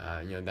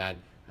 That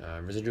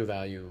residual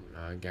value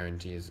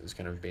guarantee is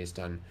kind of based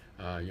on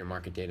your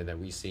market data that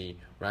we see.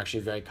 We're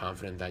actually very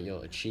confident that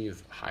you'll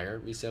achieve higher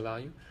resale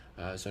value.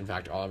 So in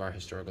fact, all of our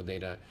historical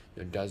data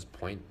does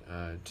point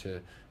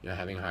to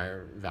having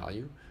higher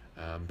value.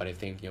 But I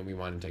think we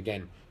wanted to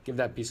again give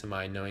that peace of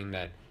mind, knowing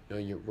that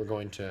we're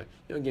going to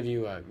give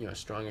you a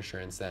strong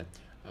assurance that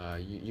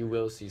you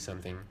will see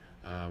something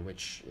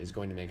which is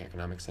going to make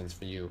economic sense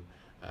for you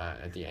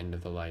at the end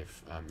of the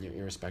life,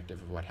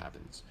 irrespective of what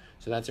happens.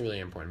 So that's a really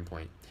important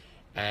point.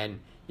 And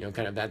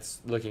kind of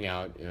that's looking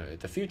out at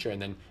the future,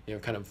 and then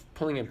kind of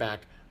pulling it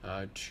back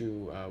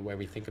to where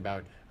we think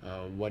about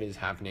what is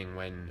happening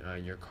when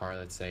your car,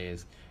 let's say,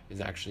 is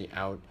actually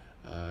out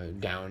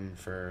down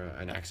for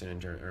an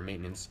accident or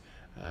maintenance,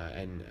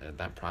 and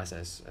that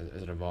process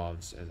as it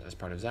evolves as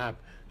part of ZAP.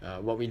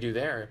 What we do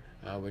there,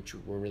 which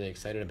we're really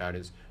excited about,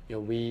 is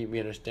we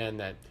understand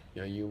that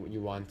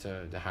you want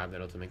to have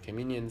that ultimate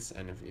convenience,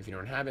 and if you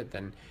don't have it,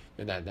 then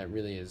that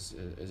really is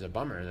a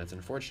bummer. That's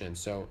unfortunate.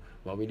 So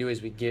what we do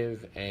is we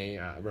give a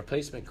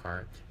replacement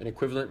car, an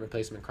equivalent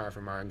replacement car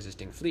from our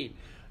existing fleet,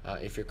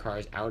 if your car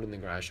is out in the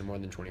garage for more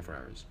than 24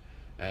 hours.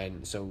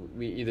 And so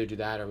we either do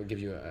that, or we give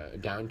you a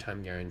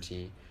downtime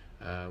guarantee,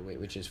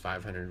 which is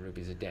 500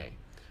 rupees a day.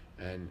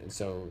 And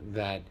so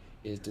that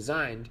is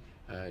designed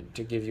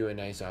to give you a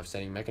nice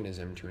offsetting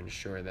mechanism to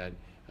ensure that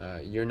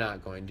you're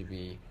not going to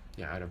be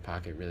out of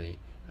pocket really.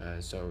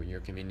 So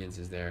your convenience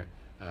is there,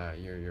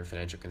 your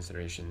financial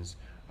considerations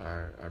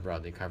are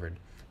broadly covered,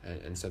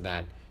 and so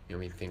that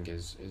we think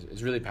is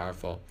really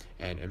powerful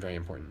and very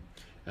important.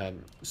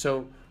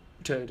 So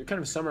to kind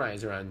of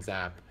summarize around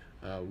ZAP,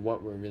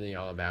 what we're really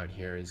all about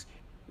here is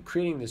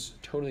creating this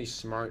totally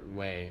smart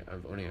way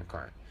of owning a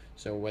car.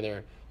 So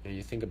whether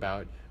you think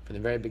about from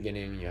the very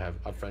beginning, you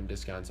have upfront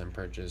discounts on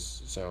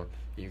purchase, so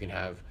you can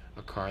have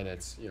a car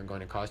that's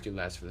going to cost you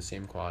less for the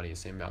same quality,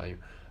 same value,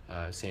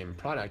 same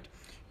product.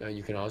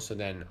 You can also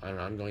then, on an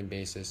ongoing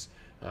basis,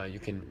 you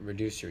can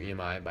reduce your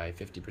EMI by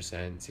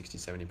 50%, 60,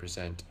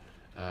 70%.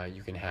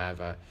 You can have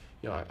a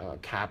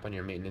cap on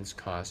your maintenance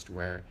cost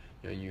where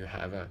you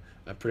have a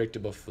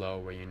predictable flow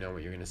where you know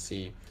what you're going to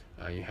see.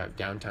 You have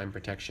downtime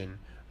protection,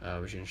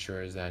 which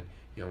ensures that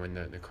when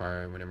the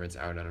car, whenever it's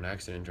out on an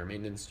accident or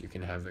maintenance, you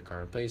can have the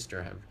car replaced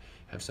or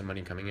have some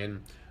money coming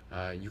in.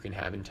 You can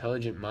have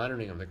intelligent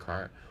monitoring of the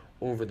car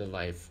over the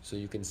life, so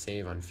you can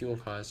save on fuel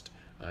cost.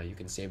 You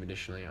can save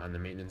additionally on the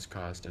maintenance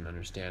cost, and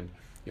understand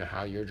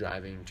how you're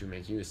driving to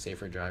make you a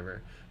safer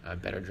driver, a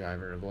better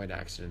driver, avoid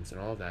accidents,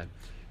 and all of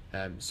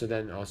that. So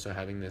then also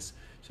having this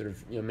sort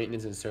of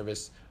maintenance and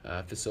service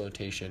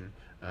facilitation,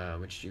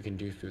 which you can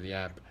do through the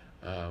app,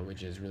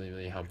 which is really,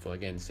 really helpful.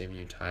 Again, saving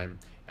you time,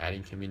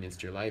 adding convenience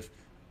to your life.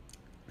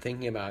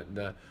 Thinking about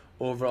the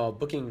overall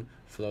booking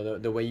flow,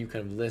 the way you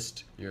kind of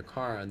list your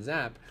car on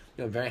ZAP,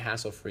 very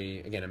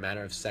hassle-free. Again, a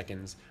matter of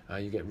seconds.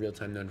 You get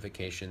real-time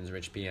notifications,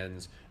 rich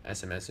PNs,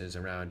 SMSs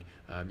around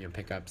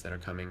pickups that are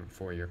coming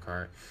for your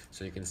car,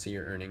 so you can see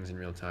your earnings in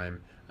real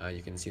time.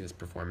 You can see this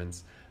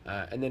performance,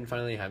 and then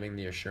finally having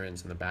the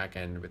assurance on the back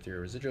end with your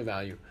residual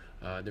value.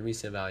 The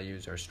resale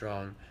values are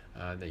strong,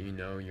 that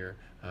you're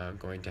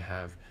going to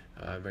have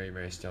very,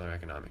 very stellar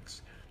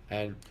economics.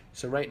 And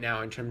so right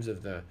now, in terms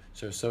of the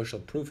sort of social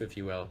proof, if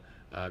you will,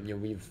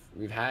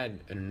 we've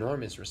had an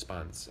enormous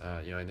response.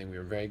 I think we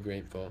were very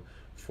grateful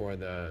for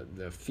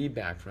the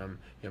feedback from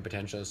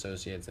potential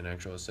associates and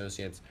actual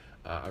associates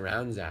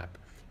around ZAP.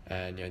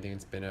 And I think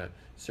it's been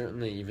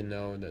certainly, even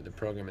though the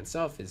program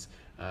itself is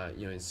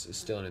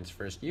still in its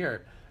first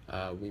year,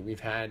 we've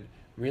had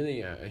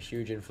really a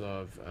huge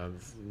inflow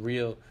of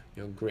real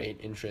great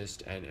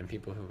interest and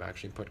people who've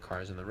actually put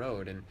cars on the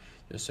road. And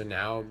so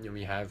now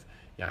we have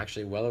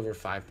actually well over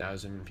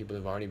 5,000 people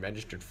have already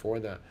registered for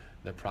the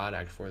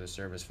product, for the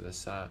service, for the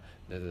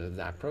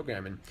ZAP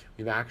program, and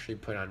we've actually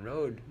put on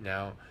road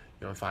now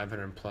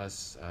 500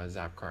 plus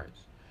ZAP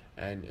cars,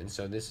 and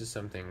so this is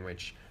something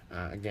which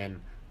again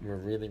we're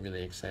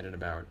really excited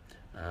about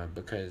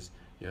because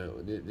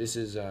this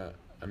is a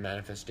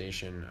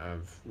manifestation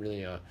of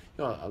really a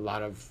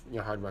lot of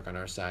hard work on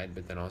our side,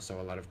 but then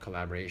also a lot of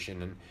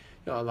collaboration and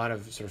a lot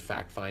of sort of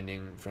fact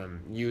finding from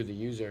you, the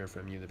user,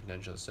 from you, the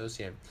potential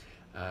associate,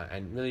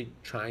 and really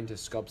trying to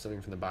sculpt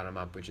something from the bottom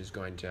up, which is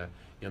going to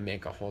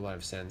make a whole lot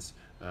of sense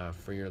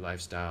for your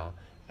lifestyle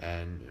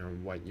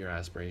and what your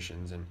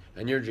aspirations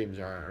and your dreams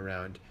are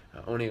around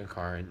owning a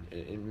car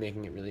and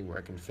making it really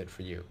work and fit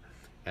for you.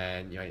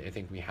 And I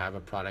think we have a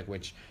product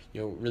which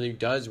really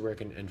does work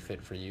and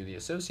fit for you, the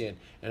associate,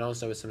 and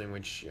also is something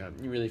which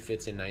really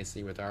fits in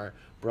nicely with our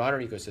broader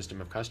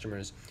ecosystem of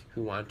customers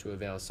who want to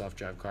avail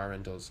self-drive car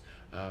rentals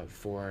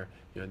for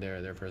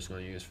their personal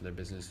use, for their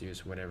business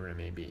use, whatever it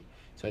may be.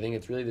 So I think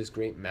it's really this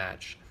great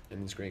match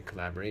and this great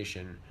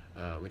collaboration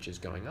which is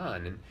going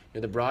on.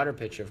 And the broader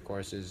picture, of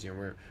course, is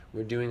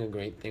we're doing a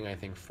great thing, I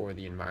think, for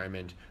the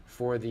environment,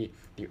 for the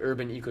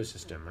urban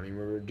ecosystem. I mean,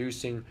 we're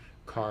reducing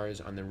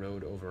cars on the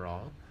road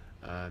overall,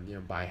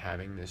 by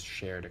having this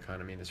shared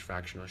economy, this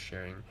fractional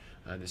sharing,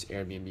 this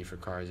Airbnb for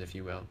cars, if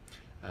you will.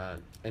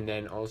 And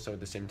then also at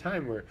the same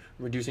time, we're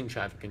reducing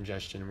traffic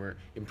congestion, we're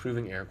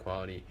improving air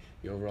quality,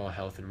 the overall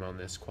health and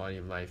wellness, quality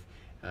of life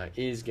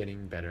is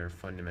getting better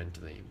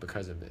fundamentally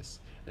because of this.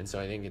 And so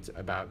I think it's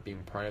about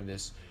being part of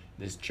this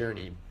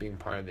journey, being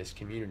part of this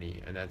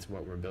community, and that's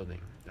what we're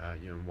building,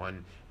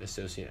 one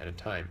associate at a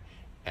time.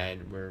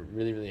 And we're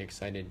really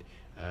excited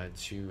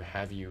to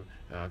have you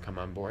come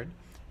on board.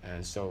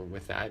 So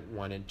with that,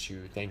 wanted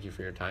to thank you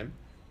for your time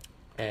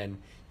and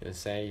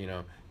say,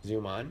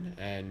 Zoom on,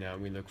 and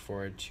we look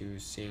forward to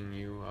seeing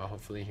you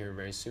hopefully here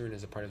very soon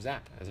as a part of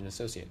ZAP, as an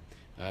associate.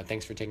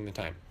 Thanks for taking the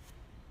time.